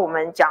来找我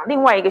们讲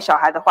另外一个小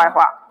孩的坏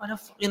话。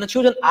When the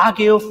children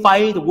argue,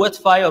 fight, word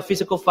fight or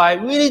physical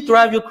fight, really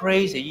drive you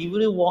crazy. You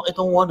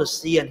don't want to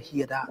see and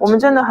hear that. 我们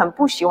真的很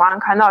不喜欢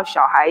看到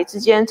小孩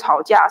之间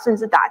吵架，甚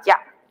至打架。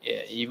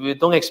Yeah, if you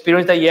don't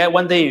experience that yet,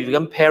 one day if you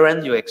become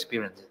parent, you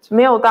experience it.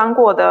 没有当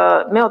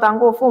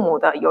过父母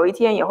的，有一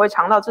天也会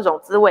尝到这种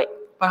滋味。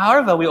But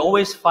however, we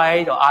always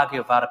fight or argue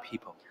with other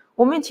people.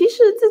 我们其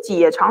实自己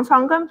也常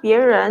常跟别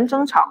人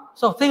争吵。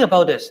So think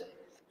about this.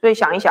 所以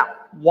想一想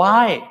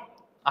Why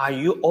are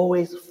you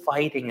always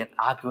fighting and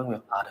arguing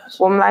with others?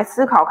 我们来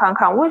思考看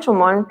看，为什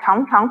么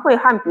常常会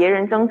和别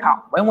人争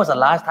吵？ When was the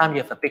last time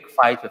you have a big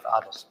fight with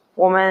others?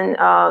 我们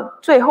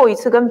最后一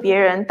次跟别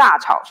人大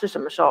吵是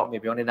什么时候？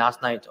 Maybe only last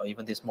night or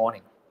even this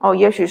morning.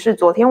 也许是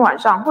昨天晚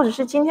上，或者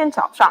是今天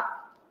早上。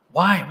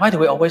Why? Why do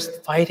we always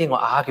fighting or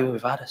arguing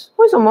with others?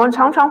 为什么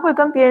常常会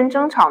跟别人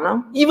争吵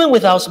呢？ Even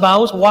with our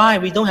spouse, why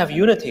we don't have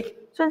unity?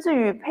 甚至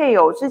与配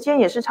偶之间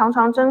也是常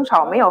常争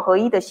吵，没有合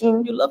一的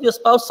心。 You love your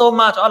spouse so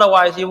much,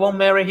 otherwise you won't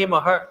marry him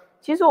or her.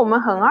 其实我们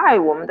很爱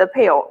我们的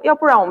配偶，要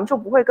不然我们就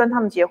不会跟他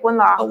们结婚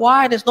啦。 But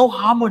why there's no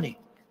harmony?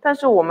 但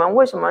是我们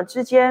为什么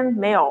之间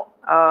没有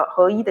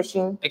合一的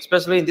心？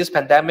 Especially in this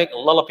pandemic,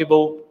 a lot of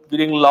people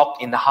being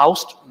locked in the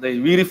house.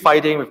 They really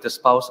fighting with the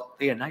spouse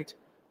day and night.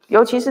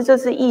 尤其是这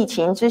次疫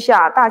情之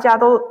下，大家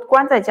都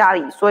关在家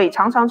里，所以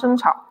常常争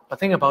吵。 But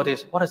think about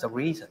this. What is the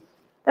reason?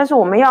 但是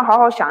我们要好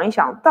好想一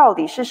想，到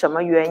底是什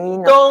么原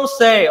因呢？ Don't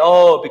say,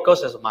 oh,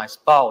 because of my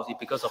spouse,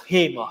 because of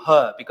him or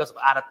her, because of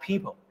other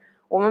people.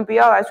 我们不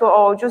要来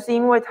说就是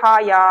因为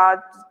他呀，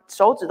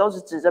手指都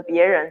是指着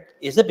别人。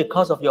 Is it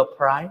because of your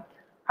pride?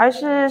 还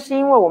是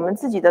因为我们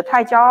自己的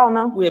太骄傲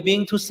呢？ We are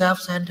being too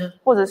self-centered?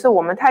 或者是我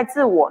们太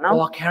自我呢？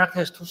 Or our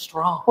character is too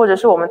strong? 或者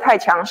是我们太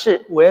强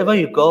势？ Wherever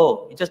you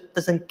go, it just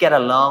doesn't get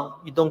along.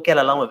 You don't get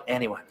along with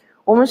anyone.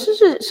 我们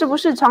是不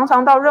是常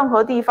常到任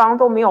何地方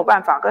都没有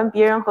办法跟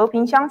别人和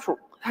平相处？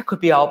 That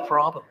could be our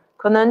problem.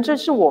 可能这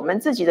是我们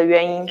自己的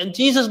原因。 And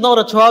Jesus knows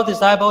the 12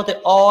 disciples,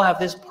 they all have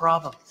this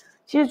problem.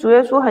 其实主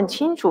耶稣很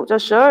清楚，这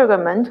12个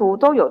门徒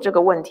都有这个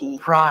问题：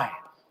 Pride,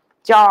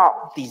 骄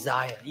傲，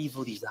 desire,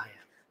 evil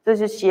desire. 这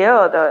是邪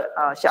恶的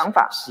想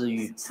法、私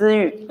欲。私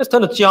欲。 Let's turn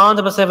to John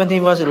chapter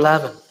 17, verse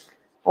 11.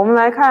 我们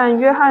来看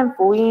约翰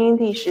福音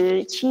第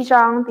17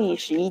章第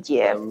11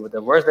节。 The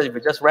verse that we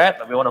just read,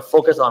 but we want to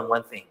focus on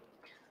one thing.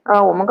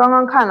 我们刚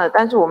刚看了，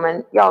但是我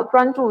们要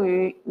专注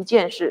于一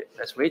件事。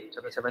 Let's read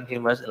chapter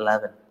 17, verse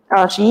 11.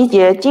 11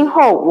节，今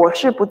后我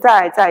是不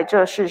再在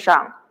这世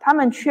上，他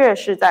们却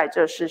是在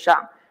这世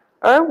上，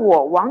而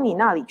我往你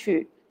那里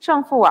去。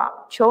圣父啊，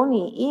求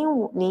你因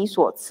你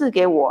所赐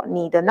给我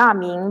你的那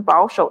名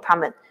保守他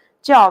们，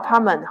叫他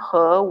们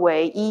合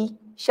为一，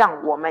像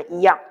我们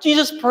一样。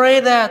 Jesus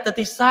prayed that the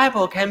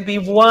disciple can be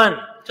one,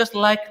 just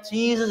like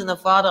Jesus and the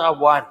Father are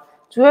one.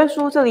 主耶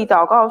稣这里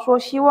祷告说，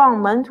希望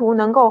门徒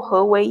能够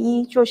合为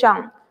一，就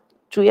像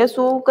主耶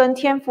稣跟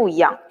天父一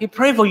样。 He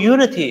prayed for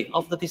unity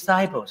of the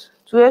disciples.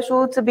 主耶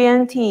稣这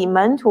边替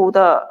门徒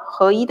的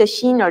合一的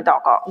心而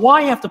祷告。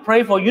 Why you have to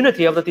pray for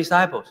unity of the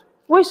disciples?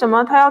 为什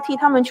么他要替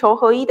他们求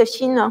合一的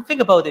心呢？ Think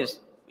about this.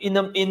 In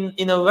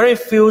a very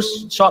few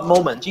short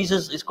moment,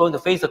 Jesus is going to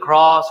face the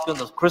cross, going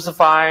to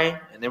crucify,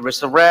 and then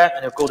resurrect,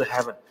 and he'll go to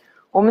heaven.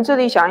 我们这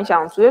里想一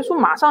想，主耶稣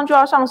马上就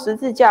要上十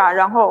字架，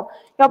然后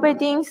要被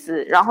钉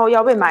死，然后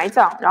要被埋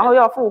葬，然后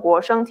要复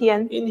活升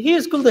天。 And he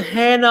is going to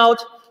hand out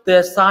the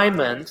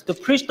assignment to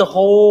preach the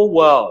whole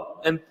world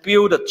and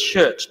build a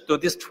church to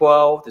these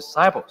 12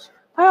 disciples.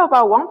 他要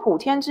把往普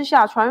天之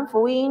下传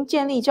福音、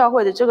建立教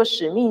会的这个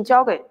使命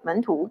交给门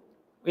徒。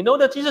 We know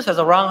that Jesus has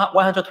around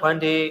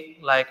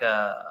 120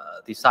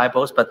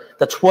 disciples, but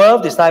the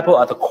 12 disciples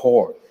are the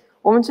core.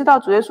 我们知道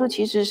主耶稣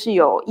其实是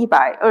有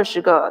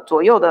120个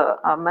左右的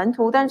门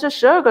徒，但这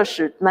12个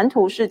门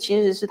徒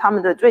其实是他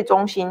们的最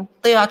中心。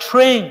 They are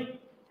trained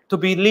to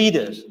be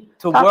leaders,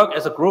 to work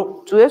as a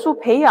group. 主耶稣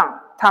培养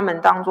他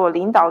们当作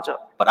领导者。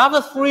 But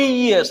after 3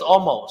 years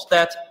almost,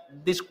 that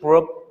this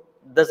group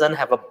doesn't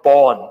have a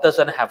bond,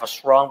 doesn't have a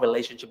strong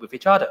relationship with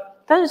each other.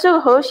 但是这个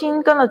核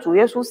心跟了主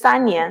耶稣3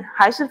年，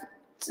还是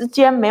之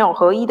间没有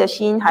合一的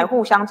心，还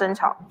互相争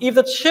吵。 If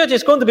the church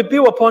is going to be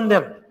built upon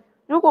them,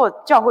 如果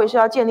教会是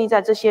要建立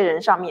在这些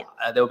人上面，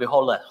 they will be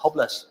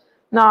hopeless.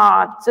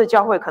 那这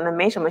教会可能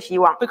没什么希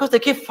望。 Because they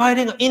keep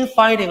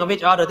infighting of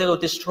each other, they will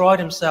destroy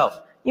themselves.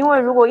 因为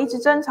如果一直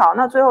争吵，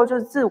那最后就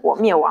是自我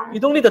灭亡。 You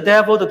don't need the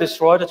devil to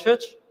destroy the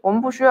church, 我们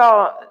不需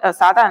要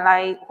撒旦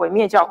来毁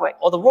灭教会，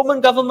 or the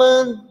Roman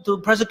government to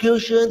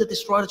persecution to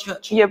destroy the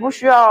church. 也不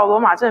需要罗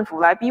马政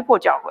府来逼迫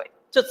教会。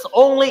 Just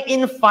only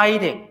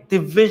infighting,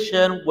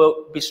 division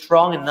will be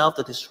strong enough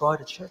to destroy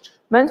the church.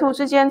 门徒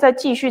之间再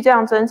继续这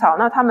样争吵，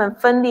那他们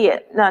分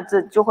裂，那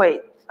这就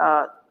会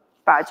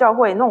把教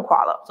会弄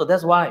垮了。So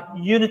that's why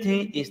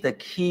unity is the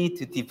key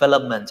to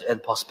development and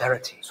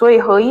prosperity. 所以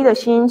合一的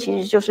心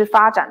其实就是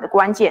发展的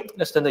关键。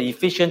Let's turn to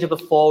Ephesians chapter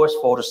 4, verse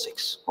 4 to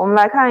 6. 我们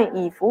来看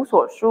以弗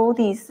所书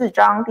第4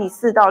章第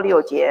4到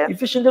6节。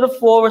Ephesians chapter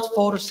 4, verse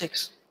 4 to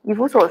 6. 以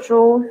弗所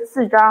书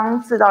4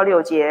章4到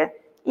6节，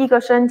一个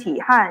身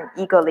体和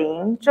一个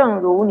灵，正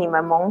如你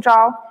们蒙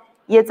召，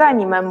也在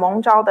你们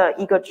蒙召的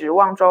一个指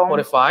望中。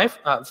45, 4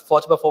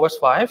 chapter 4, verse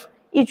 5.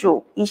 一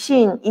主，一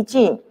信，一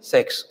敬，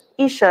 6.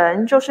 一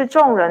神，就是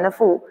众人的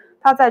父。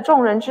他在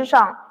众人之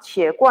上，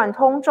且贯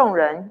通众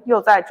人，又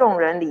在众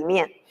人里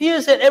面。Here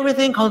said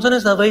everything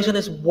concerning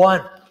salvation is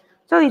one.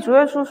 这里主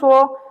耶稣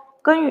说，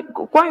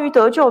关于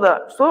得救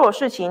的所有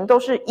事情都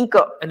是一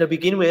个。 And to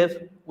begin with,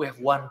 we have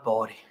one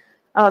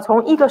body.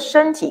 从一个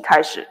身体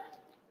开始。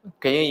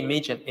Can you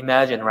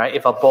imagine, right?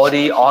 If a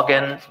body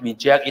organ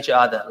reject each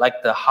other,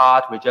 like the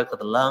heart rejects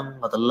the lung,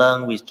 or the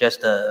lung rejects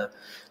the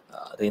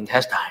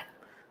intestine.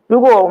 如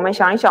果我们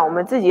想一想，我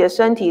们自己的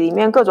身体里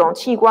面各种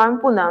器官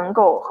不能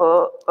够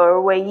合而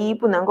为一，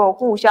不能够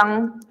互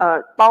相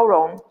包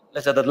容。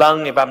Let's say the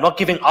lung, if I'm not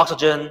giving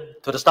oxygen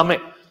to the stomach.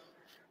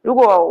 如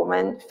果我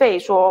们肺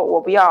说我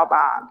不要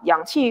把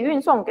氧气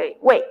运送给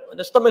胃，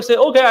 The stomach say,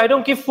 okay, I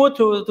don't give food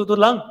to the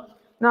lung.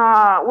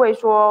 那胃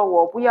说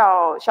我不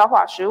要消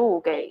化食物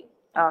给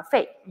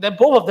肺， Then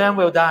both of them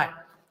will die.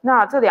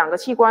 那这两个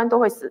器官都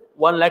会死，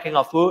 One lacking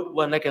of food,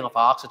 one lacking of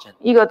oxygen.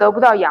 一个得不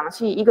到氧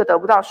气，一个得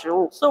不到食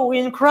物。 So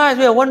in Christ,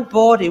 we are one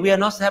body. We are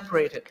not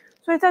separated.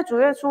 所以在主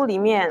耶稣里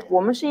面，我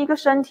们是一个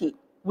身体，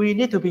 We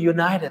need to be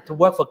united to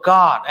work for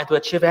God and to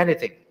achieve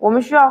anything. 我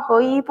们需要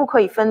合一，不可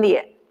以分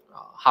裂。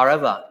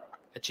 However,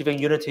 achieving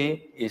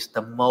unity is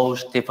the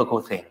most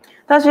difficult thing.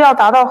 但是要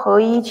达到合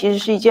一，其实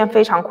是一件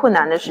非常困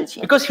难的事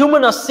情。 Because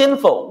humans are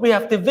sinful. We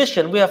have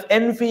division. We have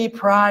envy,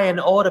 pride,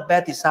 and all the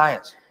bad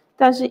desires.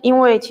 但是因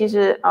为其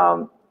实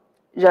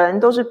人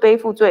都是背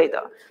负罪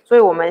的，所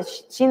以我们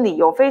心里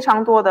有非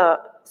常多的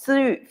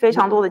私欲，非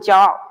常多的骄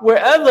傲。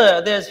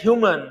 Wherever there's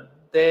human,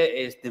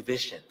 there is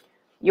division.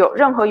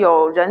 任何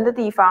有人的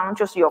地方，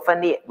就是有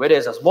分裂。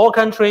 Whether it's a small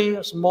country,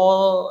 a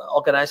small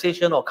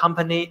organization or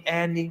company,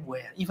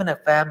 anywhere, even a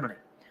family.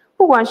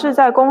 不管是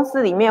在公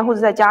司里面，或者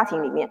在家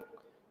庭里面，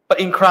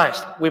 But in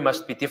Christ, we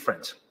must be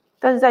different.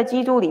 但是在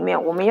基督里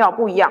面，我们要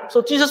不一样。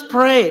 So Jesus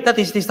prayed that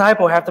his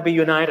disciples have to be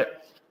united.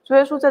 主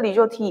耶稣这里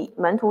就替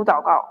门徒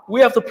祷告，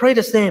 We have to pray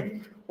the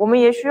same. 我们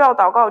也需要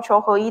祷告求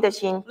合一的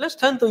心。 Let's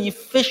turn to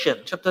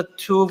Ephesians chapter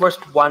 2, verse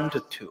 1 to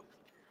 2.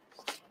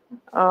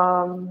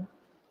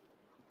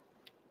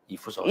 以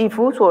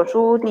弗所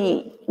书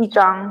第1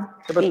章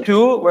Chapter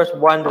 2, verse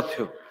 1 to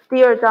 2.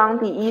 第2章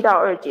第1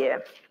到2节，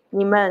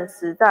你们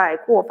死在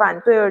过犯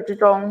罪恶之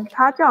中，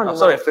他叫你们。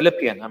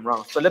Philippians, I'm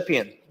wrong.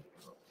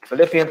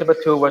 Philippians chapter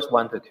 2, verse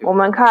 1 to 2. 我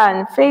们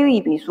看腓立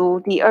比书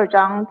第2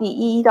章第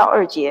1到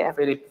2节。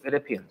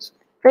 Philippians.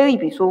 腓立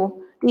比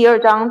书第2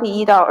章第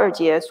1到2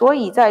节，所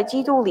以在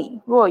基督里，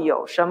若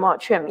有什么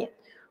劝勉，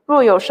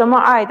若有什么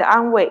爱的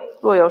安慰，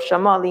若有什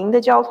么灵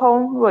的交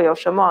通，若有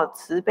什么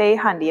慈悲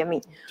和怜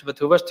悯， Chapter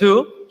 2, verse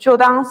 2. 就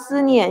当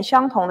思念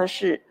相同的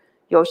事，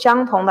有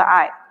相同的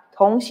爱，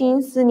同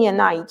心思念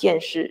那一件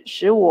事，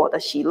使我的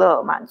喜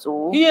乐满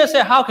足。 Here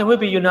said, how can we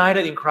be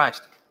united in Christ?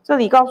 这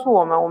里告诉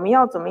我们，我们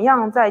要怎么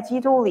样在基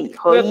督里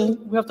合一。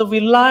 We have to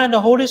rely on the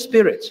Holy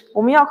Spirit.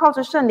 我们要靠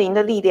着圣灵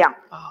的力量。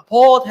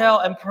 Paul tell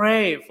and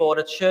pray for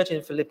the church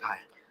in Philippi.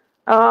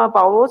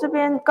 保罗这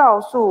边告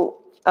诉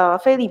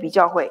腓立比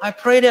教会， I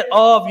pray that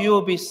all of you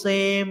will be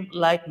same,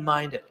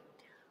 like-minded.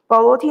 保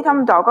罗替他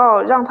们祷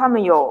告，让他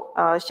们有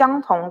相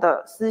同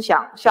的思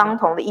想、相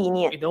同的意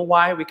念。 You know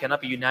why we cannot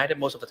be united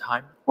most of the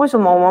time? 为什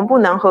么我们不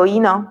能合一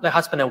呢？ Like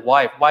husband and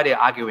wife, why they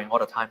are arguing all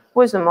the time?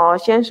 为什么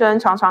先生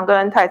常常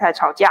跟太太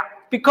吵架？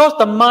 Because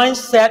the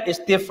mindset is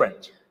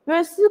different. 因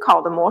为思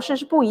考的模式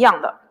是不一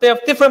样的， They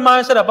have different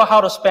mindset about how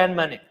to spend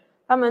money,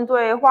 他们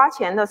对花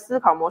钱的思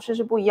考模式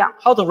是不一样，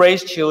 how to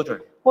raise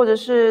children, 或者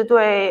是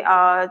对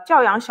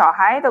教养小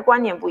孩的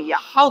观念不一样，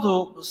 how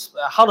to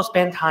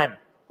spend time.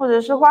 或者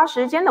是花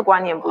时间的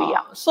观念不一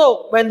样。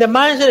 So when the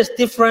mindset is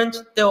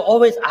different, they'll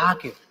always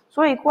argue.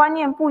 所以观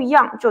念不一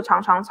样，就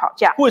常常吵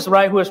架。 Who is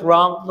right, who is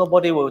wrong?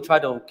 Nobody will try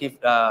to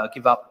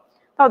give up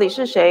到底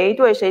是谁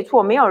对谁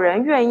错？没有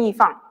人愿意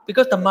放，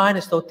 because the mind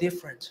is so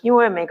different. 因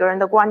为每个人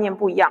的观念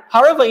不一样。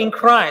 However, in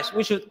Christ,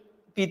 we should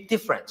be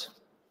different.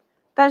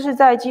 但是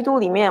在基督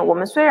里面，我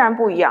们虽然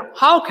不一样，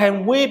 How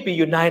can we be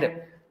united?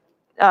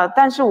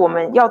 但是我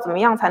们要怎么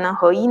样才能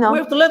合一呢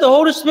We？have to let the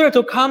Holy Spirit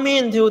to come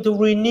in to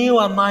renew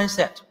our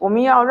mindset. 我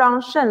们要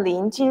让圣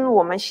灵进入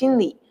我们心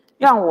里，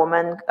让我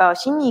们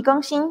心意更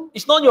新。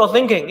 It's not your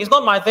thinking, it's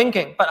not my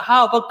thinking, but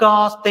how about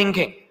God's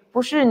thinking? 不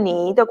是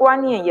你的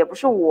观念，也不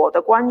是我的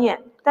观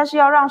念，但是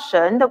要让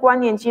神的观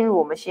念进入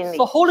我们心里。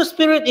 So Holy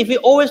Spirit, if we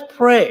always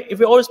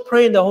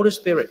pray in the Holy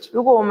Spirit,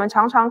 如果我们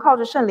常常靠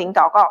着圣灵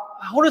祷告，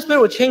 Holy Spirit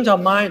will change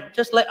our mind,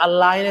 just like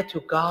align it to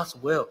God's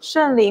will.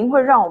 圣灵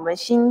会让我们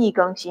心意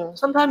更新。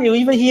 Sometimes you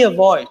even hear a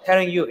voice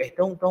telling you, hey,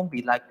 don't be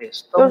like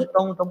this. Don't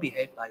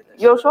behave like this.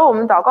 有时候我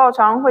们祷告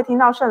常会听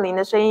到圣灵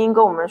的声音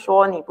跟我们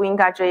说，你不应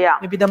该这样。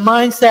 Maybe the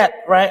mindset,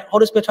 right?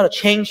 Holy Spirit try to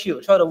change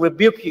you, try to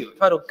rebuke you,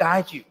 try to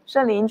guide you.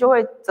 圣灵就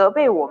会责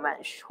备我们，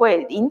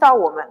会引导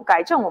我们，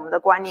改正我们的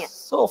观念。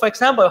 So, for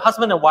example,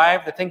 husband and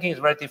wife, the thinking is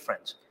very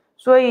different.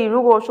 所以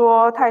如果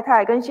说太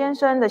太跟先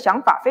生的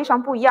想法非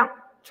常不一样，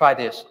 Try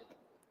this.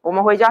 我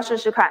们回家试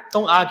试看，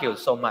 Don't argue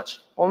so much.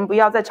 我们不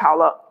要再吵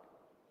了，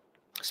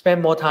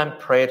 Spend more time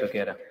pray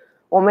together.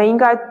 我们应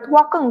该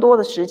花更多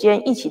的时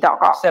间一起祷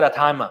告。 Set a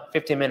timer,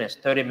 15 minutes,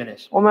 30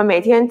 minutes. 我们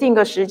每天定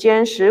个时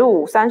间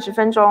，15、30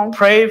分钟，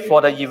 Pray for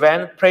the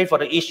event, pray for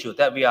the issue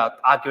that we are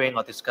arguing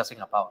or discussing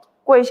about.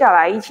 跪下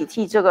来一起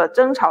替这个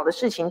争吵的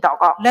事情祷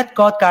告， Let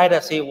God guide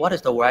us, see what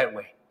is the right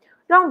way.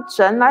 让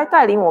神来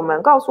带领我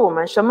们，告诉我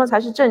们什么才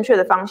是正确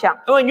的方向。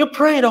 And when you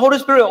pray, the Holy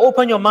Spirit will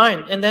open your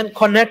mind and then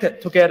connect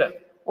it together.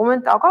 我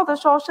们祷告的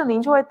时候，圣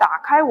灵就会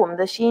打开我们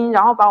的心，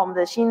然后把我们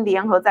的心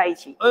联合在一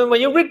起。 And when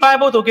you read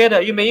Bible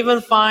together, you may even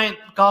find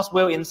God's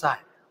will inside.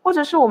 或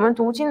者是我们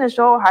读经的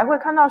时候，还会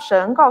看到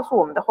神告诉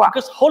我们的话，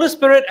 Because Holy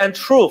Spirit and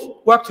truth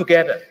work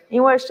together.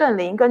 因为圣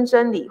灵跟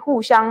真理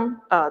互相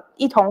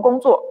一同工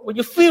作， When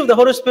you feel the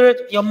Holy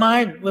Spirit, your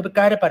mind will be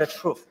guided by the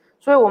truth.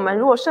 所以我们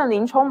如果圣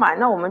灵充满，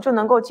那我们就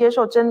能够接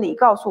受真理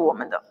告诉我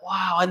们的，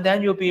 Wow, and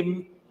then you'll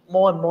be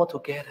more and more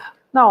together.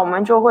 那我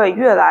们就会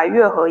越来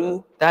越合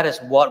一。 That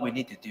is what we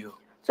need to do.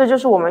 这就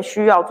是我们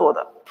需要做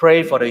的。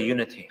 Pray for the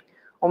unity.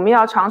 我们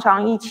要常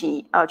常一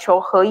起求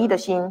合一的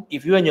心。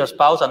 If you and your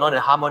spouse are not in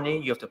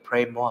harmony, you have to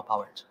pray more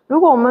about it. 如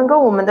果我们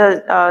跟我们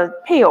的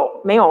配偶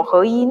没有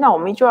合一，那我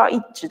们就要一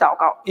直祷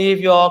告。 If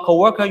your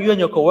coworker, you and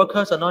your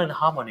coworkers are not in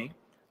harmony,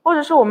 或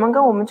者是我们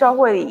跟我们教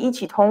会里一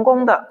起同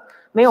工的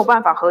没有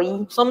办法合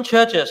一。 some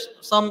churches,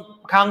 some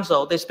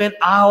council, they spend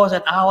hours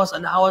and hours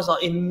and hours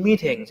in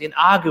meetings, in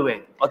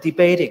arguing or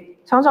debating.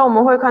 常常我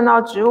们会看到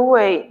植物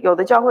会，有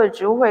的教会的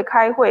植物会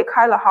开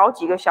了好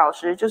几个小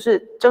时，就是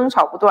争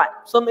吵不断。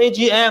 Some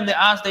AGM,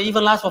 they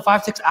even last for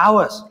 5-6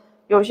 hours.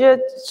 有些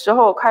时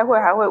候开会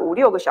还会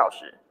5-6个小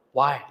时。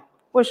 Why?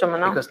 为什么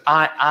呢？ Because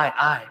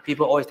I.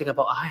 People always think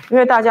about I. 因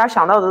为大家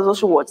想到的都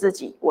是我自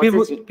己，我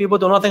自己， People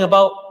do not think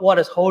about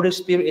what the Holy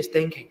Spirit is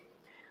thinking.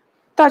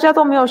 大家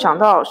都没有想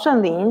到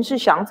圣灵是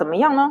想怎么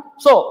样呢？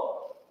 So,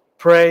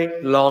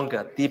 pray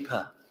longer,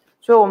 deeper.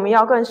 所以我们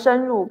要更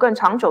深入、更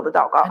长久的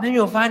祷告 And。then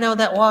you'll find out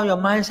that, wow, your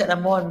mindset are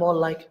more and more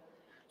like.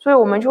 所以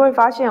我们就会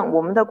发现，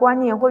我们的观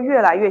念会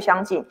越来越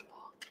相近。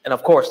 And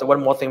of course, the one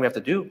more thing we have to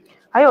do.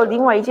 还有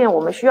另外一件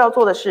我们需要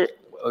做的事，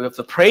 We have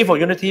to pray for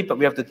unity, but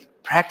we have to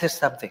practice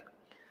something.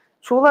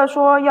 除了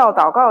说要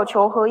祷告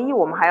求合一，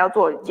我们还要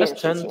做一件 Let's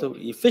事 turn 情。 to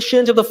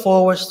Ephesians chapter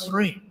 4, verse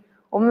 3.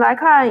 我们来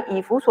看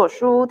以弗所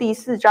书第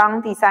4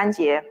章第3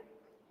节。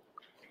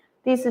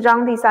第4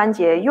章第3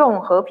节，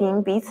用和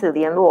平彼此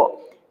联络，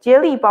竭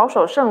力保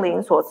守圣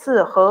灵所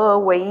赐合而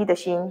为一的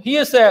心。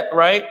 Here said,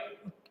 right,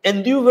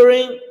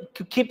 enduring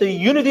to keep the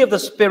unity of the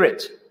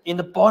Spirit in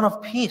the bond of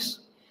peace.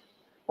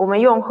 我们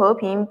用和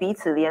平彼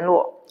此联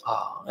络，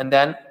 And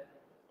then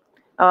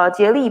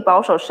竭力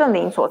保守圣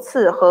灵所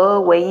赐合而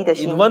为一的 in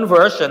心。 one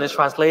version, it's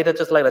translated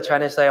just like the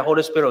Chinese say,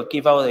 Holy Spirit will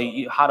give out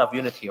the heart of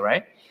unity,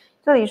 right?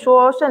 这里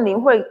说圣灵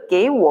会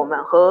给我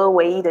们合而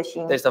为一的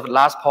心， There's the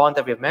last point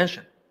that we've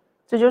mentioned.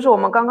 这就是我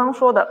们刚刚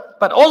说的。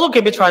 But also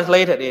can be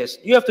translated is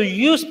you have to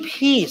use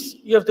peace.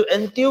 You have to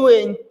endure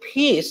in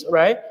peace,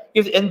 right?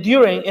 You have to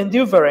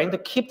enduring to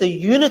keep the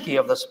unity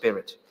of the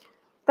Spirit.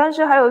 但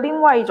是还有另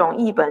外一种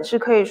译本是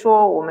可以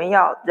说我们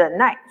要忍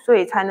耐，所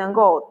以才能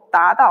够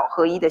达到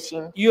合一的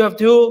心。 You have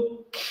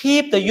to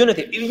keep the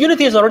unity.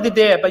 Unity is already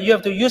there, but you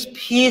have to use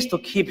peace to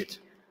keep it.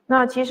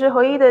 那其实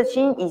合一的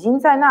心已经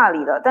在那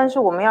里了，但是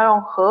我们要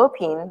用和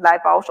平来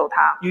保守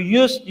它。You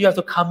have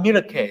to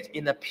communicate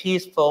in a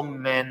peaceful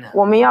manner.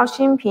 我们要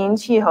心平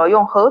气和，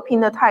用和平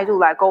的态度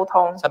来沟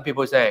通。 Some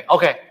people say,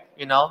 okay,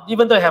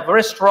 even though they have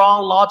very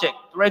strong logic,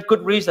 very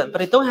good reason, but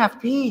they don't have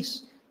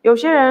peace. 有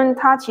些人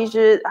他其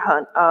实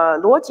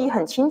逻辑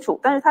很清楚，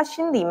但是他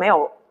心里没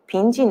有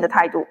平静的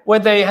态度。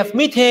 When they have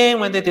meeting,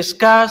 when they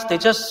discuss, they're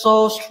just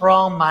so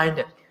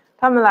strong-minded.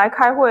 他们来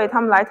开会，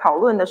他们来讨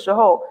论的时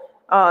候，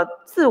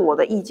自我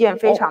的意见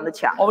非常的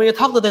强， Or when you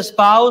talk to their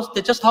spouse,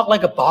 they just talk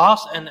like a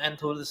boss and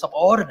to the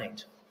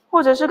subordinate.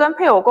 或者是跟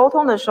配偶沟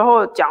通的时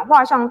候，讲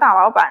话像大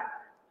老板。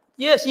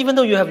 Yes, even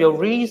though you have your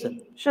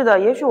reason, 是的，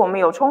也许我们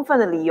有充分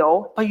的理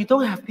由， but you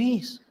don't have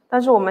peace.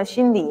 但是我们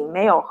心里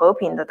没有和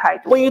平的态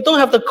度。 When you don't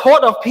have the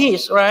cord of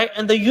peace, right,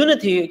 and the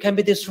unity can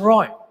be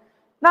destroyed.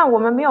 那我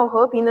们没有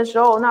和平的时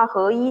候，那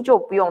合一就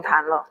不用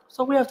谈了。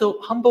 So we have to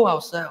humble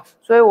ourselves.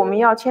 所以我们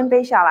要谦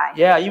卑下来。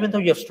 Yeah, even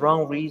though you have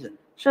strong reason,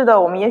 是的，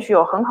我们也许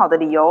有很好的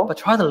理由， but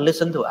try to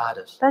listen to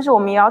others. 但是我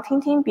们也要听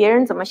听别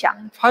人怎么想，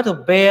 Try to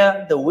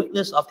bear the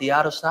weakness of the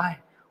other side.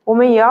 我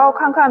们也要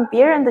看看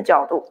别人的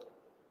角度。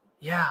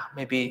 Yeah,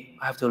 maybe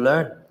I have to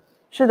learn.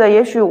 是的，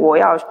也许我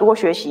要多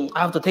学习，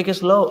 I have to take it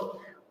slow.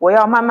 我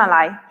要慢慢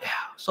来。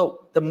Yeah. So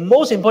the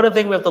most important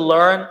thing we have to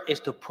learn is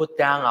to put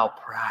down our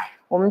pride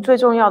我们最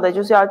重要的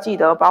就是要记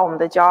得把我们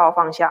的骄傲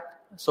放下，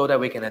 so that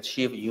we can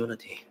achieve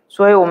unity.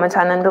 所以我们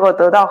才能够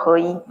得到合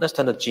一。 Let's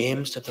turn to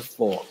James chapter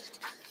 4.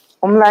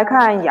 我们来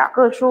看雅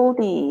各书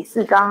第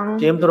4章。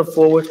 James chapter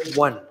 4 verse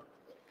 1.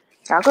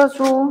 雅各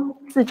书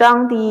4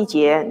章第1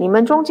节，你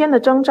们中间的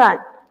征战、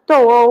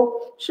斗殴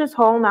是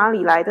从哪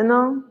里来的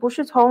呢？不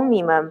是从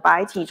你们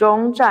白体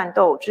中战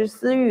斗之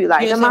私欲来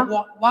He 的 said, 吗？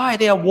 why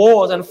there are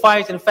wars and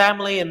fights in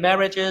family and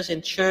marriages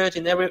in church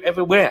and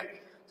everywhere?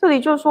 这里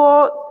就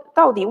说，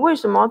到底为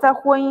什么在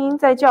婚姻、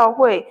在教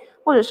会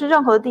或者是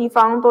任何地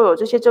方都有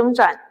这些征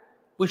战？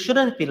 We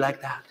shouldn't be like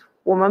that.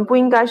 我们不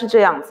应该是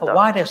这样子 But 的。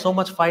 why there's so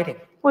much fighting?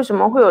 为什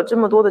么会有这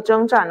么多的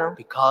征战呢？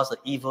 Because the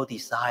evil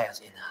desires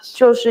in us.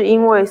 就是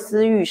因为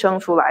私欲生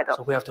出来的。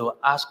 So we have to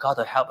ask God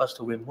to help us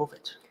to remove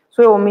it.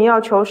 所以我们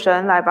要求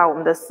神来把我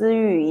们的私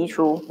欲移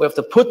除， We have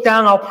to put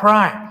down our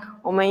pride.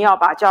 我们要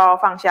把骄傲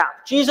放下。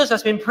 Jesus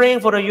has been praying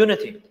for the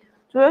unity.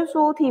 主耶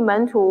稣替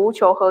门徒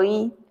求合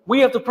一， We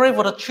have to pray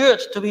for the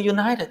church to be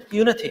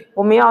unity.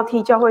 我们要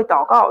替教会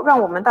祷告，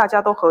让我们大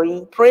家都合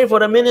一。 Pray for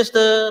the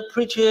minister,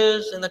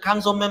 preachers, and the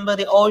council member,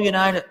 they all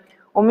united.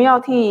 我们要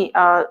替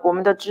我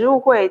们的职务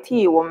会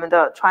替我们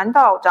的传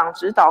道长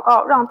职祷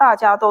告，让大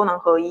家都能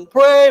合一。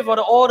 Pray for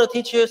all the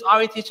teachers,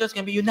 RE teachers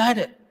can be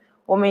united.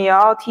 我们也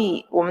要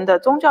替我们的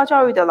宗教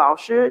教育的老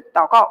师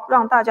祷告，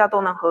让大家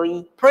都能合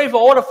一。 Pray for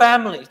all the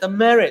families, the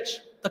marriage,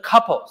 the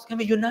couples can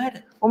be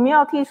united. 我们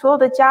要替所有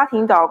的家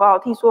庭祷告，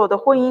替所有的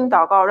婚姻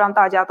祷告，让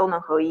大家都能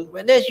合一。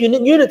 When there's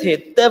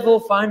unity, devil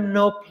find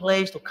no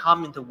place to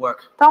come into work.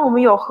 当我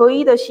们有合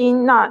一的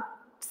心，那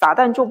撒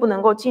旦就不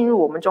能够进入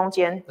我们中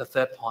间。 The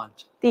third point,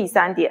 第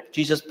3点，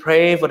 Jesus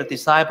prayed for the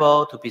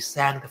disciple to be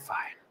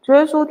sanctified. 主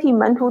耶稣替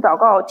门徒祷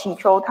告，祈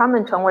求他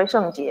们成为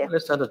圣洁。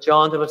 Let's turn to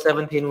John chapter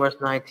 17, verse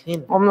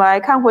 19. 我们来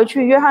看回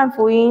去约翰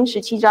福音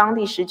17章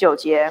第19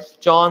节。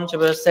 John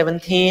chapter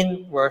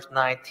 17, verse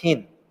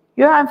 19.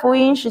 约翰福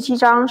音17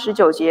章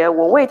19节，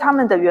我为他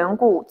们的缘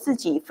故，自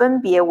己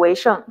分别为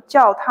圣，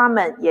叫他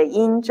们也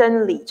因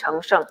真理成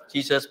圣。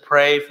 Jesus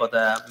prayed for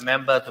the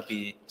member to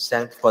be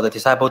for the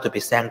disciple to be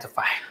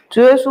sanctified.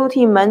 主耶稣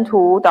替门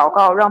徒祷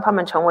告，让他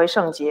们成为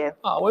圣洁。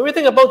 When we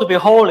think about to be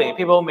holy,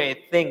 people may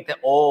think that,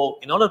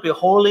 in order to be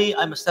holy,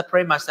 I must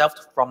separate myself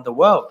from the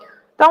world.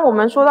 当我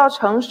们说到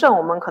成圣，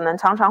我们可能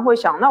常常会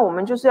想，那我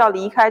们就是要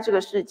离开这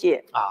个世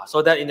界。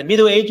 So that in the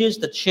Middle Ages,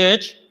 the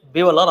church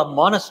built a lot of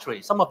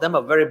monasteries. Some of them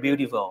are very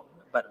beautiful,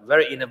 but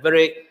in a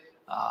very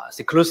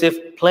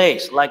seclusive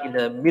place, like in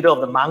the middle of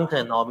the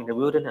mountain or in the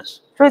wilderness.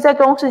 所以在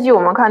中世纪，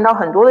我们看到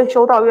很多的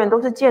修道院都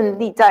是建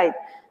立在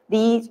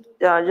离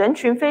人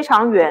群非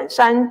常远、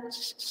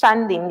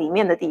山林里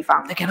面的地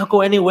方。 They cannot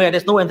go anywhere.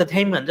 There's no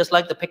entertainment, just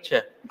like the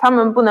picture. 他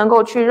们不能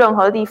够去任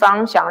何地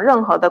方享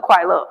任何的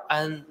快乐。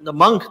 And the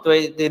monk,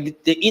 they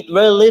eat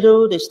very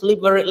little, they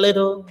sleep very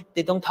little,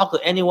 they don't talk to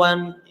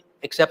anyone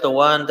except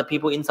the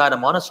people inside the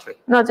monastery.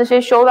 那这些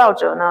修道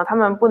者呢，他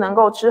们不能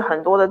够吃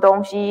很多的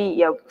东西，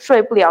也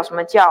睡不了什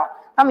么觉，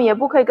他们也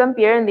不可以跟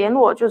别人联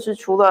络，就是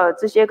除了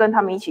这些跟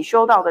他们一起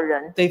修道的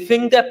人。 They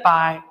think that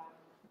by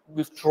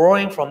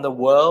withdrawing from the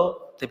world,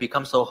 they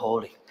become so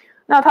holy.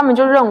 那他们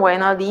就认为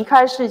呢，离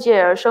开世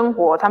界而生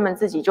活，他们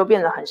自己就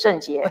变得很圣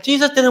洁。 But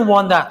Jesus didn't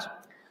want that.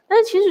 但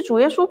是其实主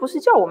耶稣不是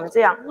叫我们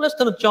这样。 Let's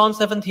turn to John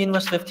 17,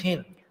 verse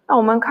 15. 那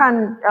我们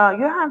看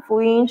约翰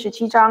福音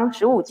17章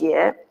15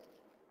节。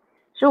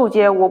15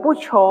节，我不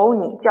求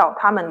你叫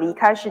他们离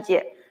开世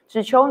界，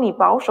只求你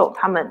保守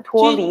他们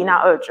脱离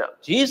那恶者。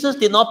 Jesus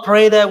did not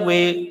pray that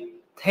we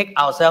take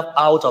ourselves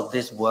out of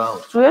this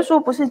world. 主耶稣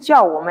不是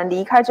叫我们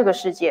离开这个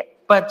世界，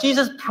 But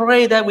Jesus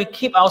prayed that we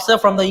keep ourselves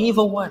from the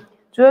evil one.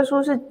 主耶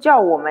稣是叫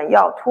我们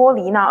要脱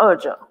离那恶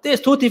者。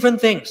 There's two different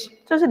things.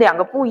 这是2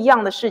个不一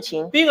样的事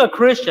情。 Being a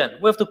Christian,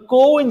 we have to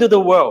go into the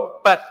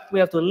world, but we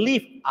have to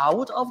live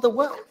out of the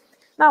world.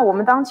 那我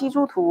们当基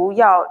督徒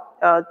要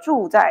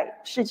住在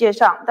世界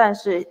上，但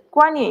是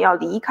观念要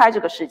离开这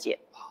个世界。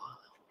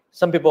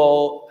 Some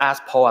people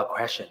ask Paul a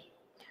question.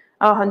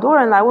 很多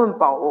人来问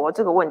保罗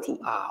这个问题。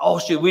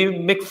 Should we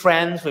make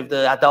friends with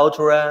the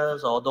adulterers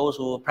or those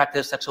who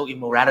practice sexual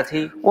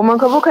immorality? 我们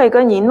可不可以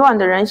跟淫乱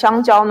的人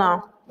相交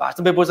呢？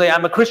 Some people say,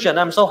 I'm a Christian,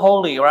 I'm so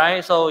holy,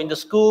 right? So in the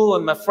school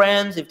with my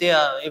friends, if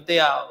they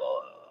are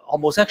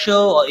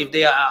homosexual or if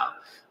they are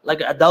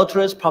like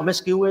adulterers,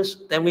 promiscuous,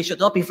 then we should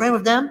not be friends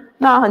with them.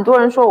 那很多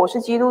人说我是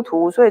基督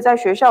徒，所以在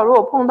学校如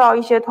果碰到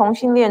一些同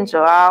性恋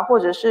者啊，或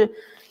者是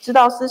知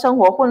道私生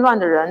活混乱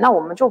的人，那我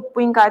们就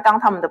不应该当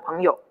他们的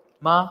朋友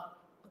吗？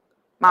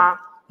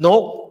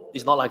 No,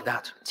 it's not like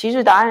that. 其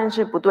实答案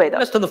是不对的。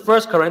 Let's turn to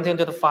 1 Corinthians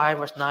 5,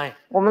 verse 9.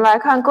 我们来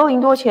看哥林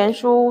多前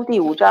书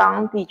第5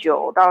章第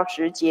9到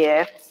10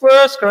节。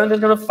 1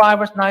 Corinthians 5,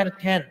 verse 9 to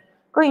 10.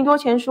 哥林多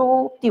前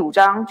书第5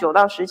章9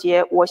到10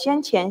节，我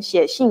先前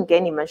写信给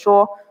你们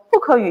说，不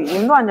可与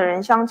淫乱的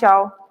人相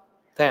交。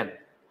 10.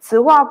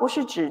 此话不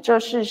是指这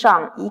世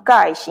上一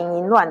概行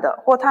淫乱的，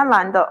或贪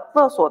婪的、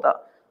勒索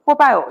的，或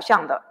拜偶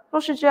像的，若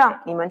是这样，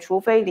你们除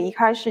非离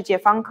开世界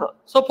方可。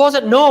 So Paul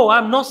said, no,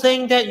 I'm not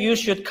saying that you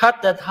should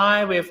cut the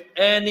tie with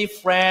any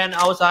friend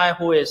outside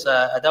who is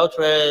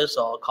adulterous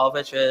or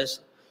covetous.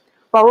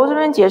 保罗这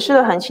边解释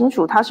得很清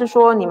楚，他是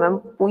说你们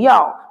不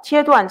要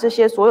切断这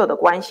些所有的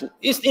关系。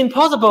 It's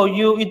impossible.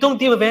 You don't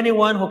deal with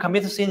anyone who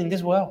commits sin in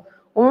this world.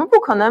 我们不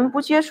可能不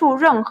接触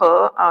任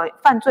何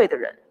犯罪的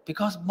人，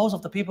 Because most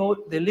of the people,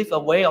 they live a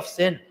way of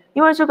sin.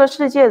 因为这个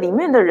世界里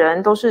面的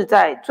人都是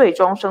在罪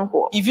中生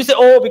活。 If you say,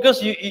 oh,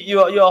 because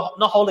you're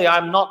not holy,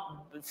 I'm not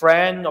a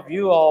friend of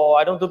you,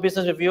 or I don't do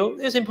business with you,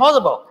 it's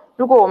impossible.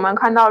 如果我们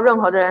看到任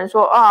何的人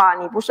说啊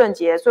你不圣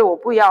洁，所以我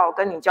不要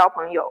跟你交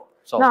朋友，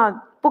 So 那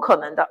不可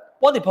能的。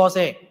 What did Paul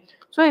say?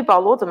 所以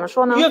保罗怎么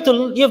说呢？ You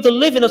have to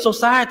live in a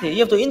society.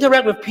 You have to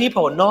interact with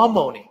people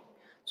normally.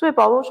 所以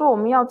保罗说我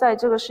们要在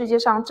这个世界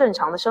上正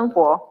常的生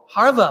活，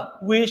 However,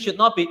 we should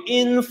not be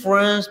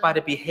influenced by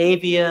the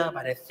behavior,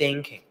 by the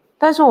thinking.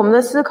 但是我们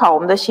的思考、我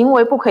们的行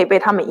为不可以被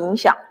他们影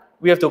响。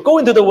 We have to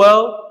go into the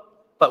world,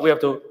 but we have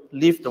to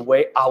live the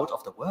way out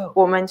of the world.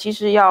 我们其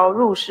实要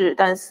入世，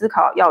但思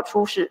考要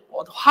出世。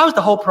 How's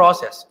the whole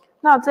process?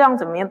 那这样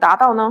怎么样达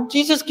到呢？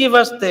 Jesus gave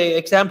us the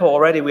example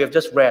already we have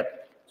just read.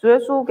 主耶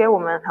稣给我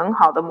们很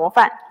好的模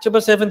范。Chapter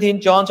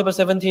 17, John chapter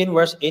 17,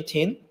 verse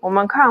 18. 我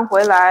们看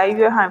回来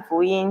约翰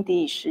福音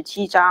第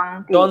17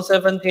章第 John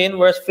 17,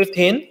 verse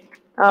 15.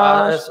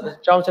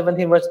 John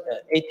 17, verse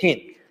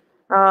 18.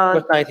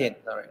 Verse 19,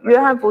 sorry. 约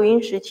翰福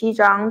音17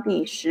章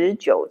第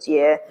19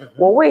节，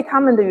我为他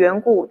们的缘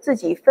故，自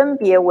己分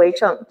别为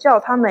圣，叫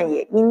他们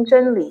也因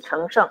真理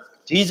成圣。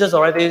 Jesus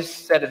already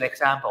set an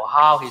example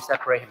how he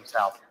separated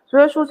himself. 主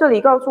耶稣这里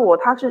告诉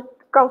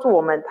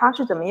我们他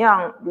是怎么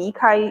样离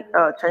开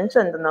成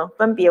圣的呢？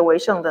分别为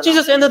圣的呢？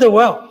 Jesus entered the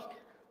world.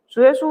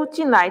 主耶稣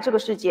进来这个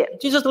世界，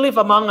 Jesus lived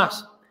among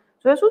us.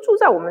 主耶稣住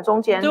在我们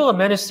中间， There were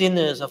many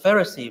sinners, a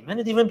Pharisee,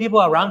 many different people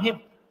around him.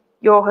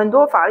 有很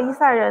多法利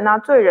赛人啊、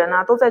罪人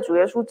啊，都在主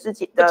耶稣之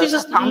间的 But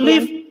Jesus 旁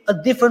边。 lived a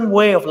different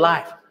way of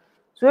life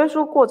主耶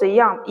稣过着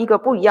一个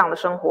不一样的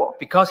生活，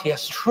 because he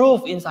has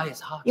truth inside his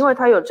heart. 因为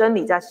他有真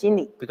理在心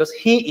里， Because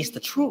he is the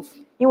truth.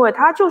 因为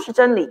他就是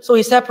真理， So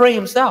he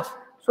separated himself.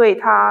 所以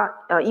他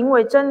因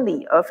为真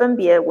理而分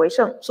别为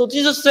圣。 So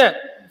Jesus said,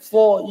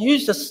 for you,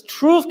 the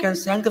truth can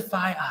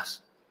sanctify us.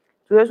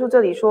 主耶稣这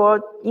里说，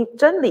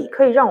真理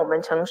可以让我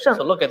们成圣。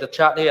 So look at the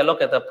chart here,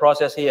 look at the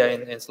process here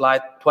in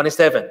slide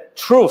 27.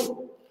 Truth.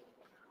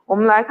 我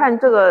们来看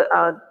这个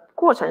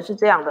过程是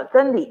这样的，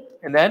真理，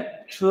 And then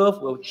truth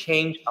will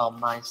change our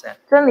mindset.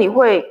 真理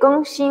会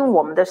更新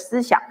我们的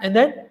思想， And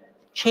then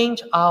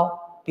change our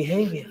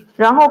behavior.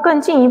 然后更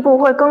进一步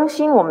会更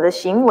新我们的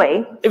行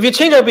为。 If you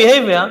change our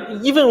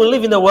behavior, even we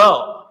live in the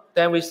world,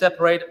 then we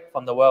separate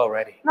from the world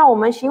already. 那我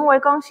们行为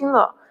更新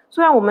了，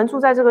虽然我们住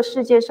在这个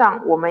世界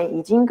上，我们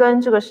已经跟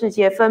这个世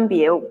界分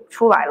别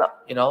出来了。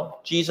 You know,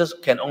 Jesus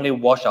can only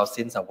wash our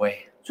sins away.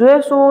 主耶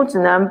稣只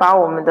能把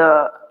我们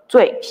的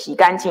罪洗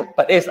干净，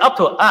 But it's up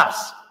to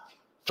us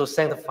to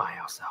sanctify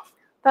ourselves.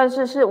 但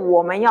是是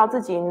我们要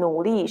自己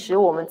努力，使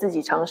我们自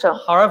己成圣。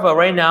 However,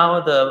 right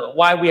now,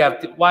 why we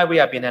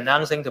have been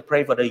announcing to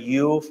pray for the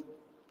youth.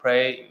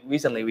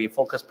 Recently, we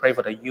pray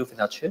for the youth in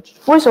our church.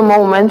 为什么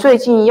我们最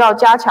近要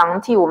加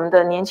强替我们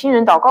的年轻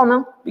人祷告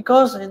呢？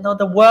 Because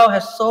the world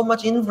has so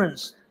much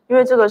influence. 因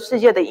为这个世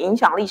界的影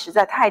响力实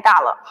在太大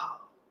了。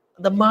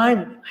 The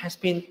mind has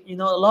been, a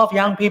lot of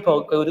young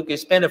people they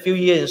spend a few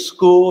years in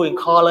school, in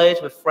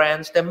college, with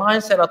friends. Their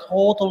mindset are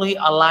totally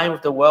aligned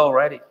with the world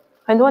already.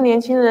 很多年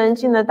轻人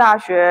进了大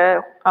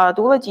学，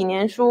读了几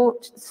年书，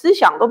思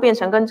想都变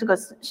成跟这个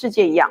世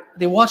界一样。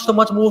 They watch so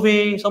much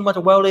movie, so much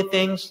worldly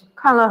things.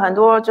 看了很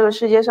多这个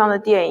世界上的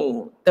电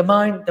影， The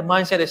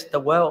mindset is the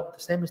world, the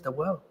same as the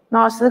world.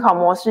 那思考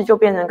模式就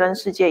变成跟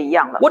世界一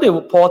样了。 What did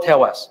Paul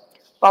tell us?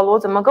 保罗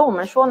怎么跟我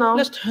们说呢？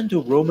 Let's turn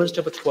to Romans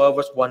chapter 12,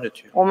 verse 1 to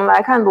 2. 我们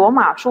来看罗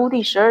马书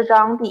第12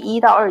章第1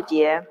到2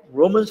节。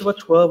 Romans chapter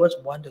 12,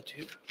 verse 1 to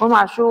 2. 罗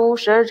马书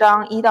12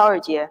章1到2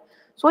节。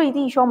所以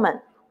弟兄们，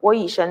我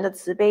以神的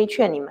慈悲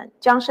劝你们，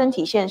将身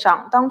体献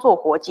上，当作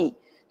活祭，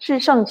是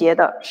圣洁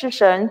的，是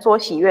神所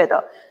喜悦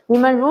的。你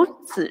们如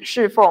此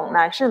侍奉，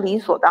乃是理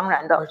所当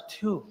然的。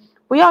 Verse 2.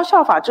 不要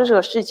效法这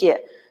个世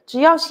界，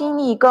只要心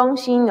意更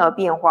新而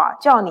变化，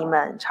叫你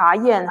们查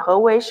验何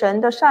为神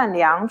的善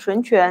良、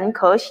纯全、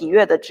可喜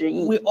悦的旨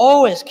意。 We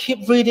always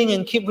keep reading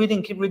and keep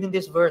reading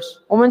this verse.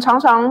 我们常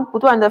常不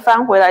断的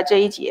翻回来这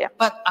一节，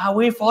 But are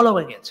we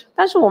following it?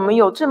 但是我们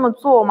有这么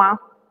做吗？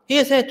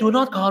 He said, do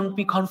not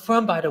be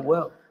confirmed by the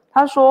world,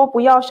 他说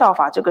不要效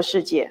法这个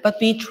世界， but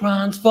be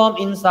transformed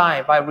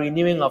inside by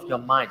renewing of your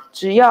mind.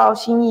 只要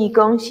心意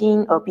更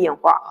新而变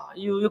化。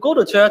 You go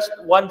to church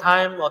one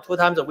time or two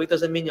times a week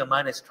doesn't mean your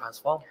mind is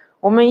transformed.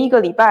 我们一个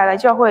礼拜来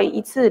教会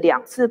1次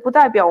2次，不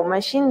代表我们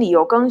心里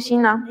有更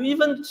新啊。 You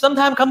even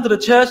sometimes come to the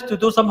church to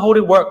do some holy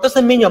work.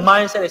 Doesn't mean your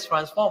mindset is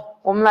transformed.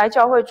 我们来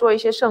教会做一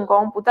些圣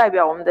工，不代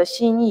表我们的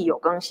心意有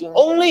更新。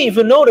 Only if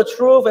you know the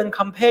truth and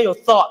compare your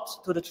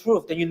thoughts to the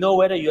truth, then you know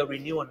whether you are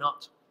renewed or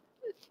not.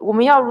 我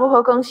们要如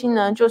何更新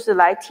呢？就是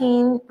来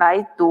听、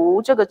来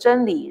读这个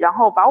真理，然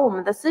后把我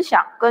们的思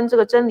想跟这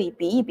个真理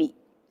比一比。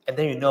And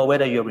then you know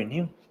whether you're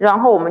renewed. 然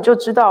后我们就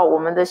知道我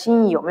们的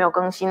心意有没有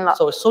更新了。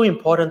 So it's so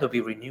important to be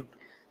renewed.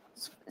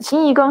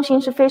 心意更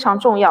新是非常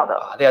重要的。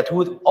There are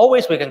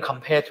always we can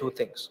compare two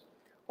things.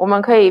 我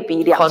们可以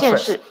比两件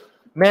事。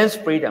 Man's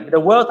freedom. The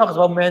world talks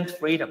about man's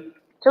freedom.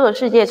 这个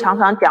世界常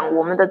常讲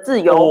我们的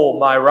自由。Oh,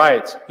 my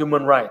rights,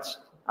 human rights.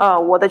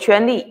 我的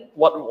权利。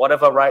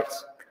Whatever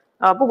rights.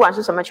 不管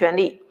是什么权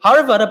利。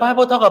 However, the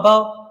Bible talk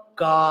about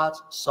God's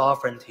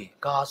sovereignty,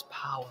 God's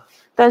power.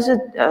 但是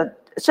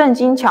圣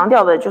经强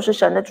调的就是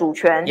神的主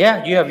权。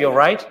 Yeah, you have your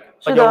right,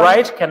 but your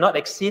right cannot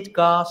exceed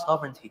God's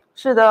sovereignty.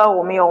 是的，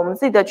我们有我们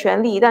自己的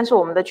权利，但是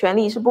我们的权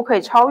利是不可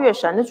以超越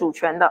神的主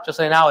权的。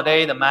 Just like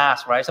nowadays, the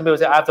mask, right? Some people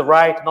say, I have the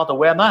right not to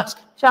wear a mask.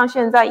 像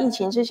现在疫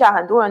情之下，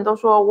很多人都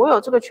说我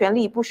有这个权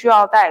利，不需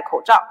要戴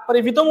口罩。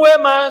 But if you don't wear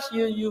a mask,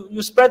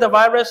 you spread the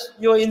virus,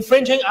 you're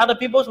infringing other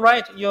people's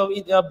right.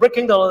 You're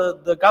breaking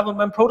the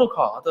government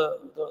protocol,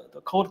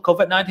 the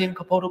COVID-19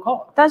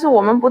 protocol. 但是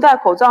我们不戴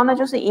口罩，那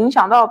就是影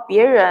响到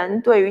别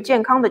人对于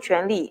健康的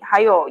权利，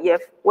还有也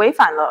违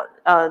反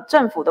了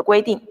政府的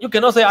规定。 You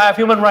cannot say I have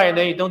human right and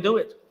then you don't do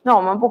it. 那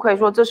我们不可以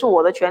说这是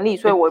我的权利，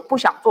所以我不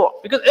想做。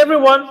 Because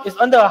everyone is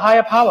under a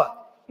higher power.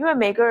 因为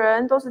每个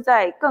人都是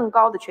在更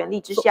高的权利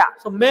之下。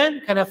 So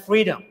men can have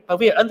freedom, but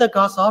we are under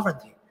God's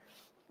sovereignty.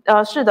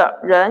 是的，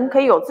人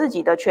可以有自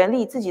己的权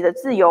利、自己的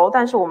自由，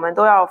但是我们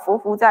都要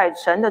服在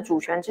神的主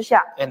权之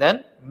下。 And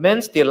then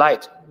men's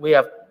delight,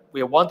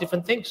 we want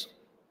different things.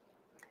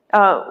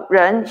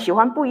 人喜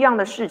欢不一样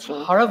的事情。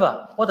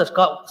 However, what does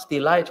God's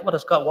delight? What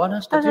does God want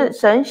us to 但是 do?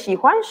 神喜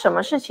欢什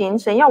么事情？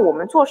神要我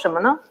们做什么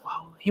呢？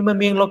 Wow, human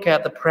beings look at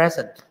the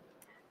present,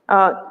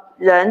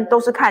 人都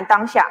是看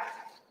当下，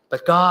 but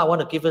God want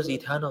to give us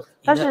eternal.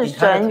 但是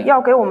神 eternity.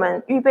 要给我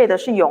们预备的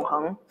是永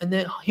恒。 And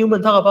then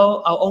human talk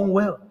about our own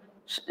will.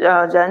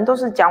 人都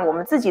是讲我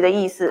们自己的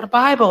意思。 The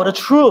Bible, the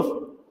truth,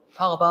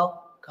 talk about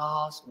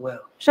God's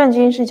will. 圣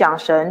经是讲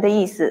神的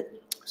意思。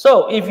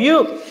 So if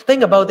you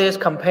think about this,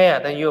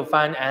 compare, then you'll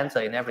find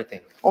answer in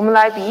everything. 我们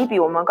来比一比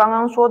我们刚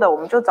刚说的，我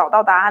们就找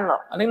到答案了。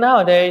 I think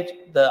nowadays,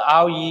 the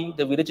RE,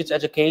 the religious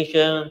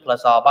education,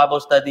 plus our Bible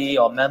study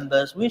or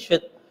members, we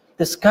should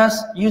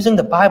discuss using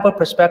the Bible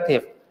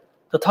perspective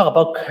to talk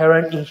about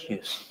current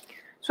issues.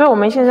 所以我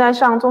们现在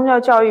上宗教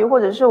教育，或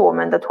者是我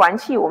们的团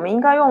契，我们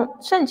应该用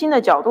圣经的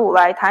角度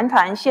来谈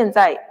谈现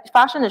在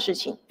发生的事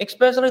情。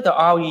 Especially the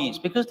REs,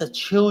 because the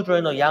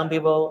children or young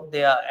people,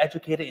 they are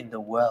educated in the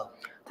world.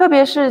 特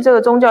别是这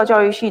个宗教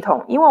教育系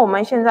统，因为我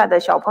们现在的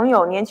小朋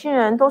友、年轻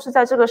人都是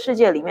在这个世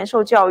界里面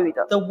受教育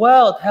的。 The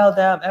world tell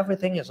them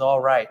everything is all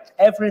right.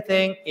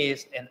 Everything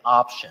is an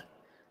option.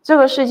 这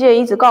个世界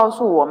一直告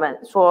诉我们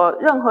说，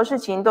任何事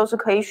情都是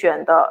可以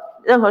选的，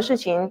任何事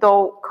情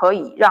都可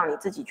以让你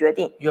自己决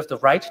定。 You have the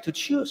right to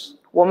choose.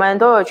 我们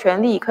都有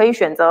权利可以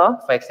选择。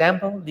 For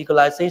example,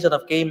 legalization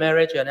of gay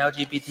marriage and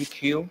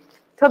LGBTQ.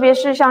 特别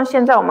是像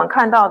现在我们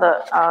看到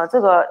的，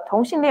这个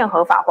同性恋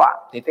合法化，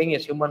 They think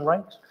it's human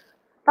rights.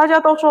 大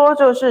家都说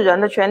这是人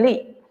的权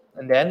利。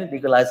 And then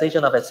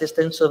legalization of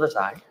assistance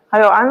suicide. 还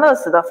有安乐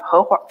死的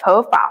合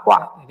法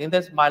化。 I think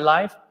that's my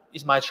life,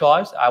 it's my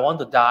choice. I want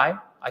to die.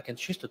 I can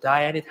choose to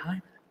die anytime.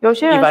 有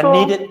些 If 人 I 说，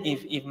 need it,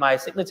 if my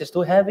sickness is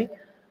too heavy,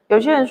 有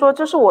些人说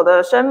这是我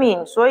的生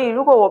命，所以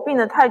如果我病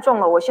得太重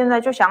了，我现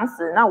在就想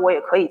死，那我也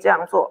可以这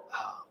样做。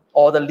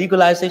 or the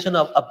legalization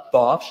of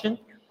abortion.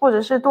 或者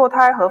是堕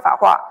胎合法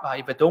化。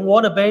 If I don't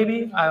want a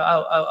baby,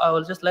 I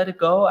will just let it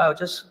go. I will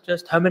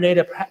just terminate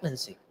a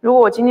pregnancy 如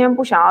果我今天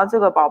不想要这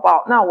个宝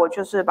宝，那我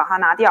就是把它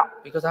拿掉，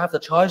 because I have the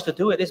choice to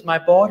do it. It's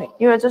my body.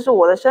 因为这是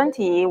我的身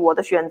体，我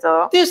的选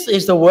择。 This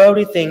is the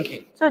worldly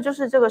thinking. 这就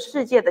是这个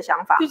世界的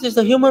想法。 This is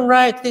the human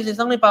right. This is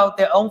only about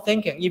their own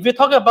thinking. If you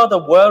talk about the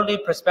worldly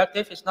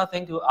perspective, it's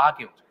nothing to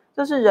argue.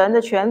 这是人的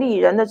权利，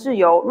人的自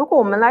由。如果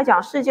我们来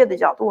讲世界的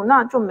角度，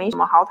那就没什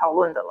么好讨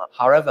论的了。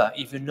 However,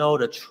 if you know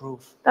the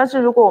truth, 但是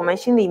如果我们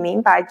心里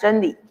明白真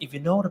理， if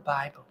you know the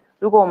Bible,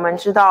 如果我们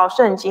知道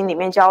圣经里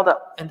面教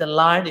的， and the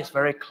line is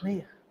very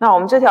clear, 那我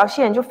们这条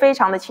线就非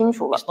常的清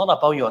楚了。 it's not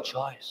about your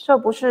choice. 这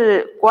不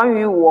是关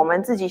于我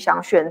们自己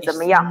想选怎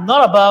么 It's 样，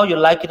 not about you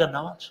like it or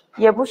not.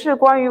 也不是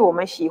关于我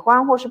们喜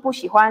欢或是不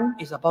喜欢，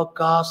 It's about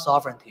God's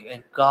sovereignty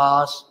and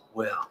God's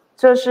will.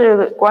 这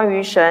是关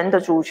于神的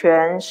主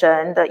权、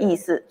神的意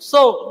思。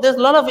 So there's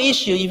a lot of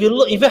issue. If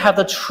you have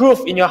the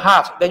truth in your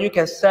heart, then you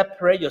can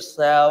separate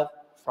yourself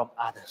from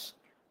others.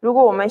 如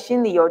果我们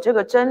心里有这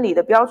个真理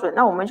的标准，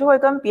那我们就会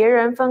跟别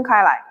人分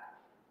开来。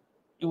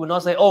 You will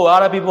not say, "Oh,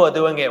 other people are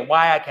doing it.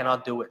 Why I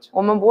cannot do it?"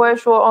 我们不会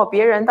说哦，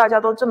别人大家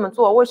都这么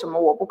做，为什么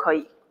我不可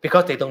以？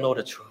 Because they don't know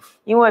the truth.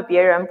 因为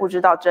别人不知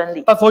道真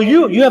理。 But for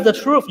you, you have the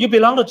truth. You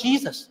belong to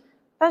Jesus.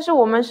 但是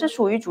我们是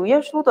属于主耶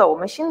稣的，我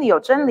们心里有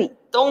真理。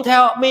 Don't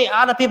tell me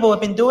other people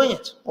have been doing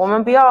it. 我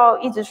们不要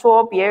一直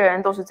说别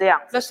人都是这样。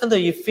 Let's turn to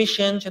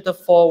Ephesians chapter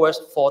 4, verse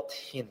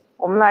 14.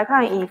 我们来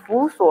看以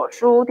弗所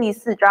书第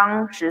4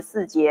章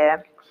14节。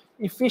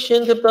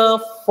 Ephesians chapter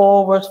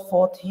 4, verse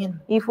 14.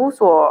 以弗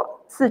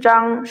所4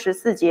章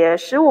14节，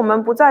使我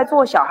们不再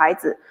做小孩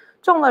子，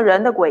中了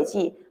人的诡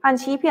计和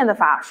欺骗的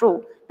法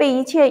术，被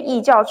一切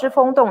异教之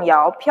风动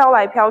摇，飘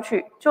来飘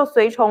去，就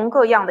随从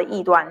各样的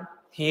异端。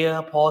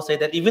Here, Paul said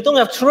that if you don't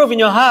have truth in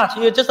your heart,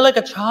 you're just like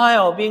a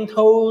child being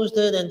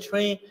toasted and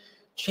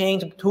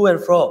changed to and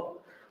fro.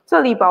 这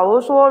里保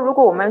罗说，如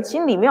果我们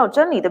心里没有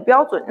真理的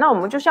标准，那我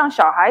们就像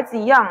小孩子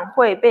一样，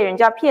会被人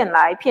家骗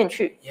来骗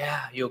去。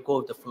Yeah, you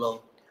go with the flow.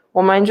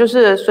 我们就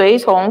是随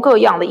从各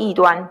样的异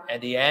端。At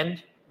the end,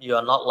 you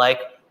are not like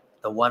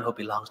the one who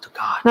belongs to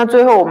God. 那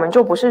最后我们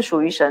就不是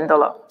属于神的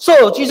了。So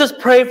Jesus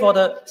prayed for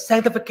the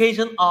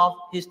sanctification of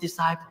his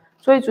disciples.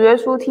 所以主耶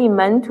稣替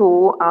门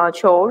徒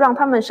求让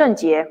他们圣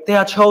洁。They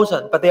are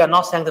chosen, but they are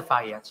not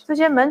sanctified yet. 这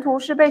些门徒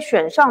是被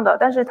选上的，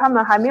但是他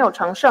们还没有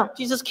成圣。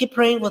Jesus keep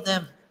praying for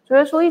them. 主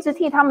耶稣一直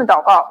替他们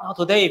祷告。Now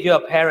today, if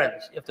you're a parent,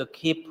 you have to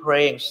keep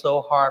praying so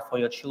hard for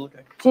your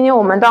children. 今天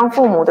我们当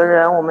父母的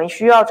人，我们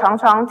需要常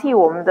常替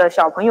我们的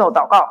小朋友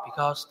祷告，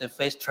 Because they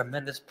face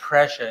tremendous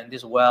pressure in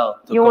this world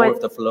to go with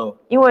the flow.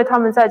 因为他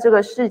们在这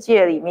个世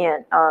界里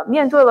面，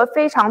面对了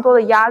非常多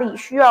的压力，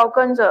需要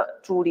跟着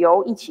主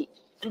流一起。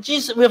And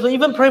Jesus, we have to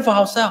even pray for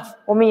ourselves.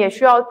 我们也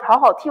需要好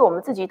好替我们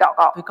自己祷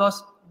告，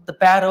 Because the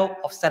battle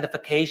of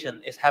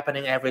sanctification is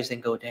happening every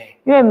single day.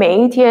 因为每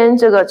一天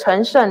这个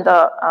成圣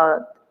的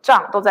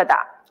仗都在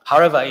打。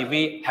However, if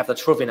we have the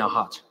truth in our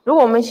heart, 如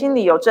果我们心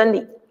里有真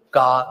理，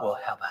 God will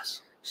help us.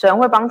 神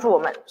会帮助我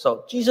们。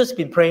 So Jesus has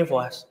been praying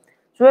for us.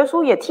 主耶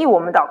稣也替我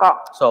们祷告，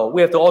 So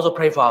we have to also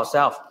pray for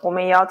ourselves. 我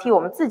们也要替我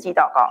们自己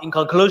祷告。 In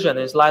conclusion,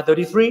 in slide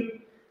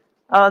 33,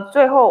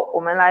 最后我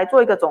们来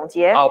做一个总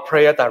结， our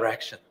prayer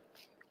direction.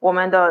 我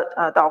们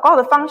的祷告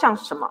的方向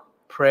是什么？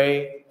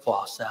 Pray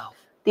for ourselves.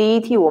 第一，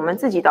替我们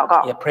自己祷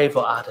告， Yeah, pray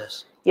for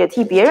others. 也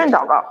替别人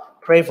祷告。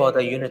 Pray for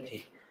the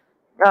unity.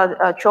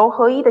 求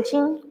合一的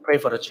心， Pray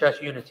for the church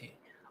unity.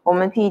 我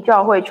们替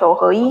教会求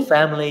合一，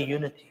 Family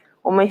unity.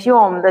 我们希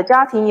望我们的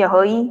家庭也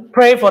合一，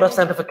 Pray for the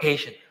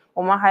sanctification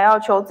我们还要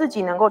求自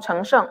己能够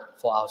成圣。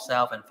 for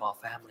ourselves and for our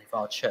family, for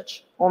our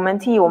church. 我们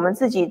替我们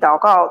自己祷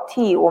告，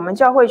替我们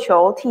教会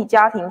求，替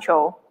家庭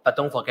求。 But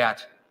don't forget,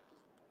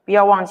 不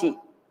要忘记，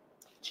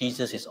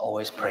 Jesus is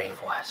always praying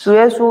for us. 主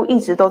耶稣一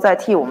直都在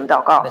替我们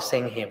祷告。 Let's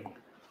sing hymn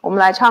我们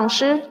来唱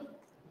诗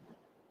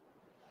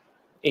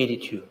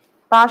82.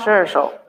 82首。